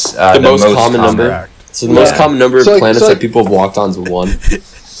is The most common number. Correct. It's the most Yeah. common number of So, like- planets so, that like- people have walked on's one.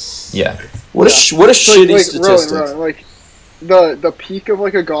 Yeah. What a So, shitty like, statistic. Rowan, like the peak of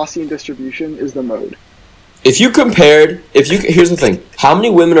like a Gaussian distribution is the mode. Here's the thing: how many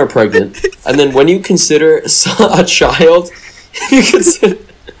women are pregnant, and then when you consider a child, you consider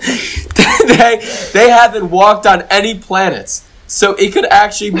they haven't walked on any planets, so it could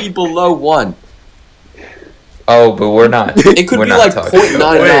actually be below 1. Oh, but we're not. It could we're be not like talking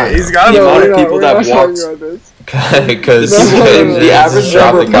about 0.99. Wait, he's got the a amount point. of people we're that not have walked. talking about this. because The average drop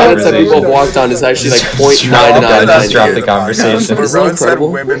number of the planets that conversation. people have walked on is actually like Just drop the 0.999. conversation. Where Isn't that Rowan said incredible?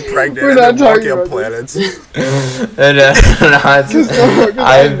 women pregnant We're and not then walking talking on about planets. And,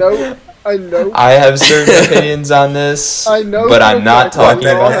 I know. I have certain opinions on this, I know but for I'm a not fact talking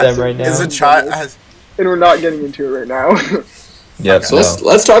that about has- them right now. Is a child has? And we're not getting into it right now. Yep. So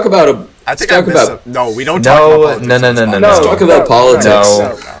let's talk about a. I think Let's I talk missed about. it. No, we don't talk about No, politics. no, on no, this no, no, podcast. no. Let's talk about politics.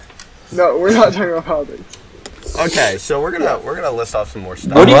 No. No, we're not talking about politics. Okay, so we're gonna list off some more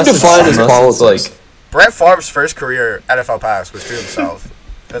stuff. What do you Unless it's- define as unless it's politics? like Brett Favre's first career NFL pass was to himself.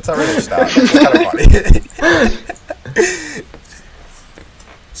 That's not really a stat. It's kind of funny.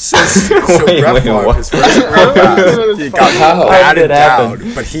 So Wait, Brett wait, Favre, what? his first career pass, he got How? How did batted it happen?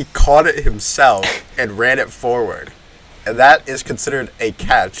 down, but he caught it himself and ran it forward, and that is considered a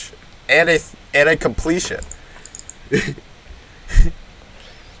catch and a completion.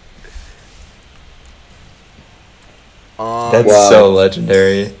 that's Wow. so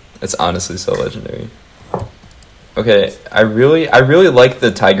legendary. That's honestly so legendary. Okay, I really like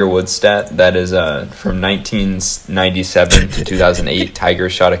the Tiger Woods stat that is from 1997 to 2008. Tiger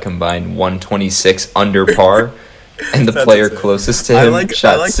shot a combined 126 under par, and the That's player insane. close to him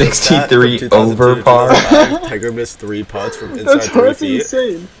shot 63 over par. Tiger missed 3 putts from inside That's 3 feet.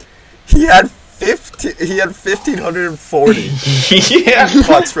 insane. He had 1,540 Yeah,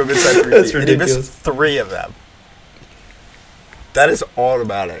 putts from inside 3 That's feet, and he ridiculous. missed 3 of them. That is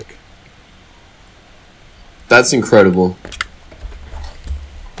automatic. That's incredible.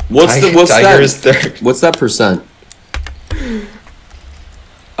 What's Tiger is that? third. What's that percent?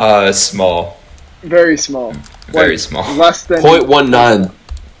 Small, Very small. very Like, small. Less than. 0.19.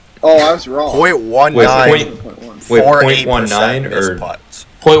 Oh, I was wrong. Wait, 0.19 Wait, 48% 0.19 missed or putts.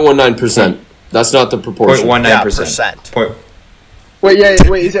 0.19%. That's not the proportion. 0.19%. Point. Wait,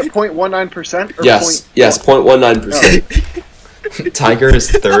 wait, is it 0.19% or Yes, 0.19%. Tiger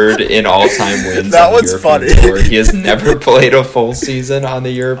is third in all-time wins. That on the one's European funny. Tour. He has never played a full season on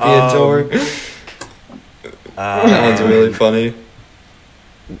the European Tour. That one's really funny.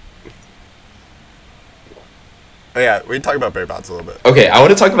 Oh yeah, we can talk about Barry Bonds a little bit. Okay, I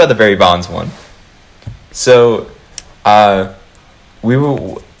want to talk about the Barry Bonds one. So,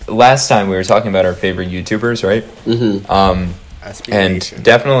 last time we were talking about our favorite YouTubers, right? Mm-hmm. SB And Nation.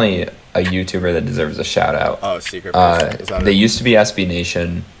 definitely a YouTuber that deserves a shout out. Oh, Secret Base. Is that They it? used to be SB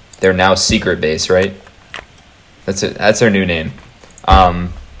Nation. They're now Secret Base, right? That's it. That's their new name.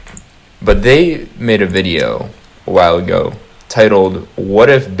 But they made a video a while ago titled "What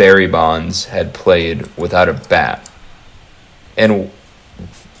if Barry Bonds had played without a bat?" And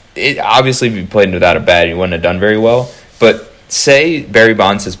it obviously, if he played without a bat, he wouldn't have done very well. But say Barry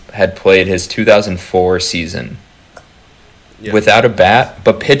Bonds had played his 2004 season Yeah. without a bat,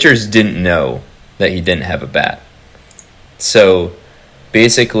 but pitchers didn't know that he didn't have a bat. So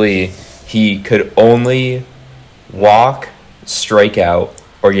basically, he could only walk, strike out,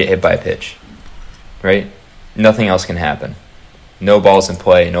 or get hit by a pitch. Right? Nothing else can happen. No balls in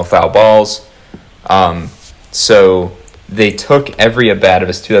play, no foul balls. So they took every at bat of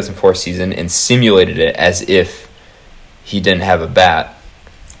his 2004 season and simulated it as if he didn't have a bat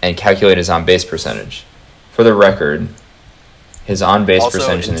and calculated his on-base percentage. For the record, his on-base Also,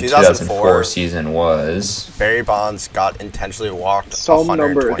 percentage in in the 2004 2004 season was... Barry Bonds got intentionally walked Some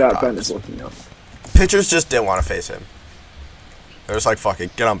 120 number that Ben times. is looking up. Pitchers just didn't want to face him. They were just like, fuck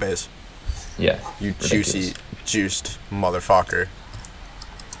it, get on base. Yeah. You Ridiculous. juicy, juiced motherfucker.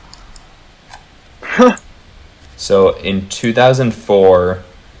 So in 2004,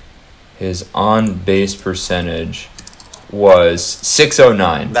 his on-base percentage was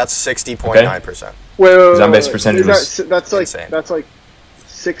 609. That's 60.9%. Wait, His on-base percentage that's like insane.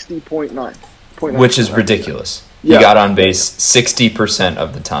 60.9. Which is ridiculous. Yeah. He got on base 60%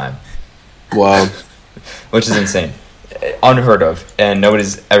 of the time, Wow. which is insane. unheard of, and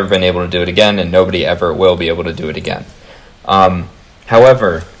nobody's ever been able to do it again, and nobody ever will be able to do it again.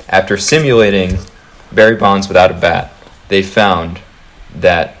 However, after simulating Barry Bonds without a bat, they found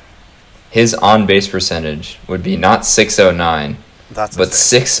that his on-base percentage would be not 609, That's but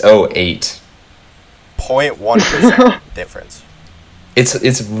insane. 608. 0.1% difference.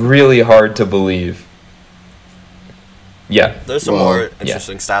 It's really hard to believe. Yeah. There's some Wow. more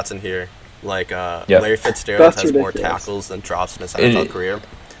interesting stats in here. Like, Yep. Larry Fitzgerald That's has more ridiculous. tackles than drops in his NFL career.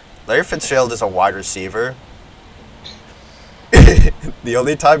 Larry Fitzgerald is a wide receiver. The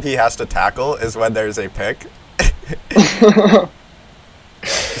only time he has to tackle is when there's a pick.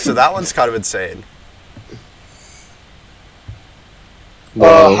 So that one's kind of insane.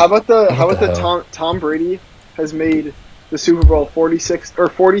 Wow. How about the the hell? Tom Brady has made the Super Bowl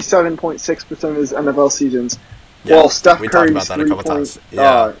 47.6% of his NFL seasons, while Steph we talked Curry's about that a couple 3 times. point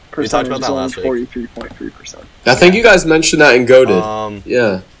Yeah, we talked percentage about is that only last week. 43.3%. I think you guys mentioned that in Goated.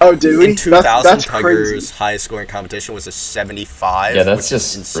 Yeah. Oh, did we? In 2000, That's Tiger's crazy. highest scoring competition was a 75. Yeah, that's which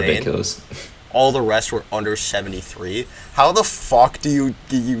just is insane. ridiculous. All the rest were under 73. How the fuck do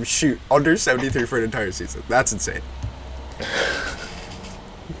you shoot under 73 for an entire season? That's insane.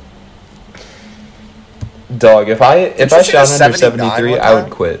 Dog, if I Did you shot shoot a under 79 73, one I would time?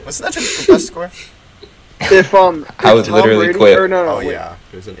 quit. Wasn't that your best score? If I would Tom literally Brady, quit. Or no, Oh wait. yeah,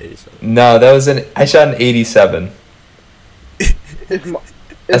 it was an 87. No, I shot an 87. If, Mi-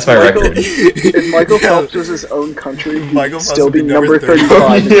 That's if my Michael, record. If Michael Phelps was his own country, he'd Michael Phelps still would be be number number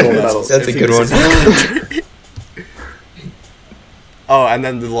 35 in gold Yeah, medals. that's a good one. Oh, and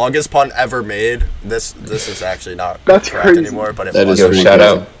then the longest punt ever made. This is actually not That's correct crazy. anymore, but it That was. is Yo, pretty shout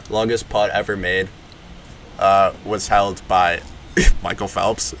crazy. out. Longest punt ever made was held by Michael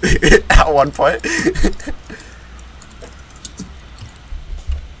Phelps at one point.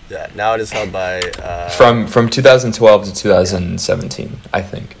 Yeah, now it is held by From 2012 to 2017, I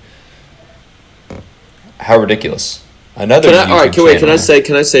think. How ridiculous! Another. Can I, all right, YouTube can I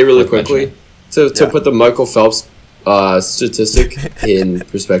channel. say really Quick quickly mention. to Yeah. put the Michael Phelps statistic in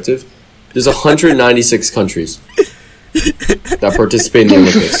perspective? There's 196 countries that participate in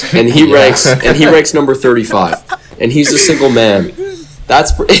the Olympics, and he ranks number 35, and he's a single man.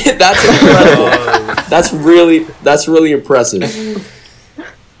 That's incredible. That's really impressive.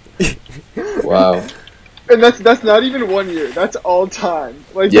 Wow. And that's not even 1 year. That's all time.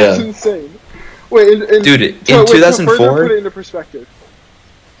 Like, Yeah. that's insane. Wait, Dude, in to 2004 further put it into perspective,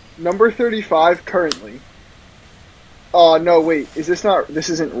 number 35 currently. No, wait. Is this not? This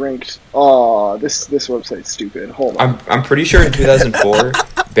isn't ranked. This website's stupid. Hold on. I'm pretty sure in 2004,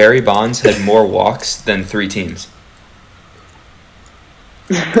 Barry Bonds had more walks than 3 teams.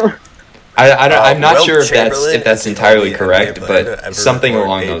 I'm not Wilt sure if Chamberlain that's is the entirely only correct, NBA player to but ever something record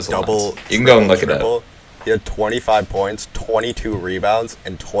along a those double, lines. You can go and look it up. triple. He had 25 points, 22 rebounds,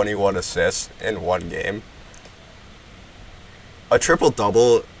 and 21 assists in one game. A triple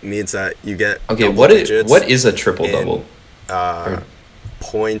double means that you get Okay, double what is digits a triple double? in,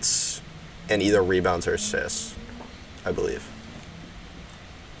 points and either rebounds or assists, I believe.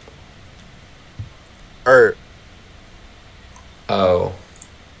 Or Oh,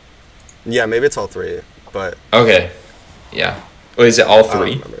 yeah, maybe it's all three, but okay, yeah. Oh, is it all I don't 3?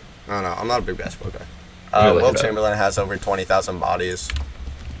 remember. I don't know. I'm not a big basketball guy. Let me look Wilt it up. Chamberlain has over 20,000 bodies.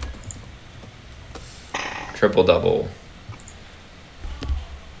 Triple double.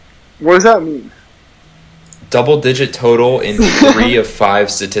 What does that mean? Double digit total in 3 of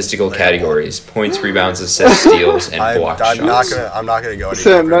 5 statistical categories: points, rebounds, assists, steals, and block I'm not shots. gonna go any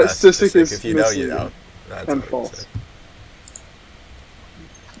Sam, deeper. that That's statistic is If you know, you misleading know. That's and all I can false. say.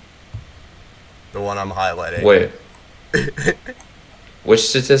 The one I'm highlighting. Wait. Which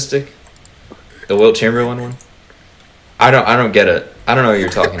statistic? The Wilt Chamberlain one? I don't get it. I don't know what you're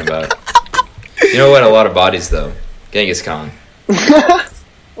talking about. You know what? A lot of bodies though. Genghis Khan.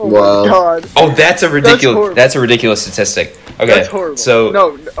 Oh Wow. my god. Oh, that's a ridiculous. horrible. That's a ridiculous statistic. Okay, That's horrible. so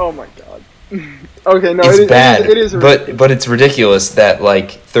no. Oh my god. Okay, no, it's bad, It is ridiculous. but it's ridiculous that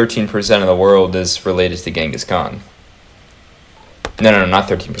like 13% of the world is related to Genghis Khan. No, not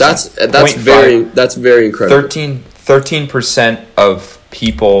 13%. That's 0.5. that's very incredible. 13% of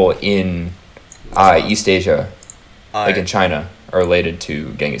people in East Asia, like in China, are related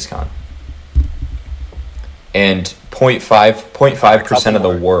to Genghis Khan. And 0.5% of the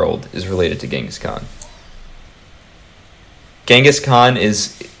world is related to Genghis Khan. Genghis Khan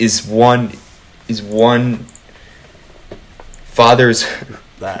is one father's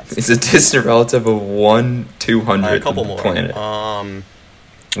That. is a distant relative of 1/200 A couple more. planet,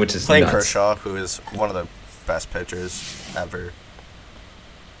 which is Clayton nuts. Kershaw, who is one of the best pitchers ever.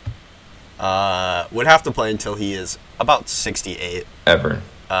 would have to play until he is about 68 Ever.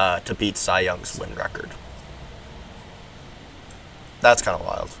 to beat Cy Young's win record. That's kind of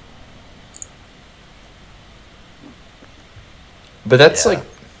wild. But that's Yeah. like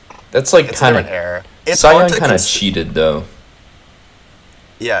It's kind different of. era. It's Cy hard Young to kind of cons- cheated though.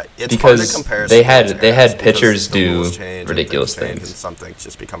 Yeah, it's because hard to compare. they sports had eras pitchers because the do rules change and ridiculous change things. and some things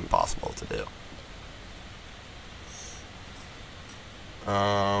just become impossible to do.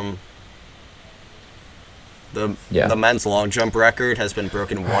 The men's long jump record has been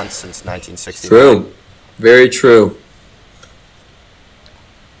broken once since 1969. True. Very true.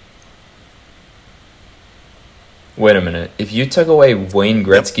 Wait a minute. If you took away Wayne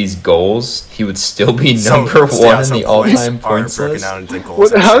Gretzky's goals, he would still be number one in so the all-time points points are broken list down into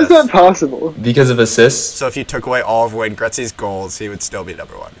goals. How is that assists. possible? because of assists. So if you took away all of Wayne Gretzky's goals, he would still be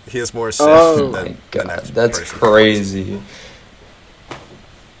number one. He has more assists Oh than My the God, next that's person. crazy.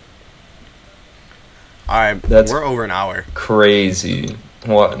 All right, That's- we're over an hour. Crazy.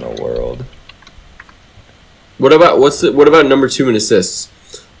 What in the world? What about number 2 in assists?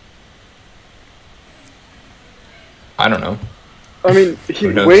 I don't know. I mean,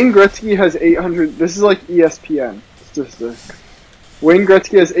 Who knows? Wayne Gretzky has 800. This is like ESPN statistics. Wayne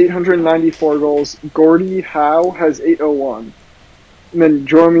Gretzky has 894 goals. Gordie Howe has 801. And then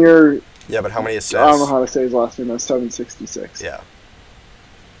Joromir, Yeah, but how many assists? I don't know how to say his last name, has 766. Yeah.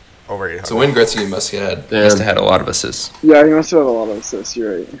 Over 800. So Wayne Gretzky must have had. Must have had a lot of assists. Yeah, he must have had a lot of assists,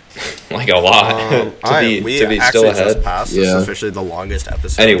 you're right. Like a lot. All right, we to be actually still just ahead. passed. This Yeah. is officially the longest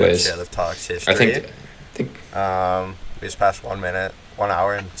episode Anyways, of Shit of Talks history. I think We just passed 1 minute, 1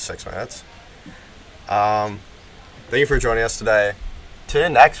 hour and 6 minutes. Thank you for joining us today. Tune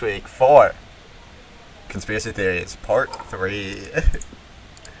in next week for Conspiracy Theories Part 3.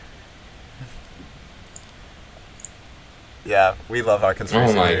 Yeah, we love our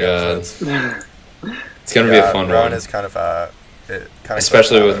conspiracy Oh my theory God. episodes. it's gonna be a fun Rowan one. is kind of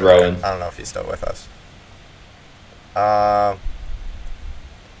Especially close with now. Rowan. I don't know if he's still with us.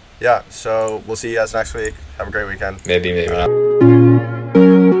 Yeah, so we'll see you guys next week. Have a great weekend. Maybe not.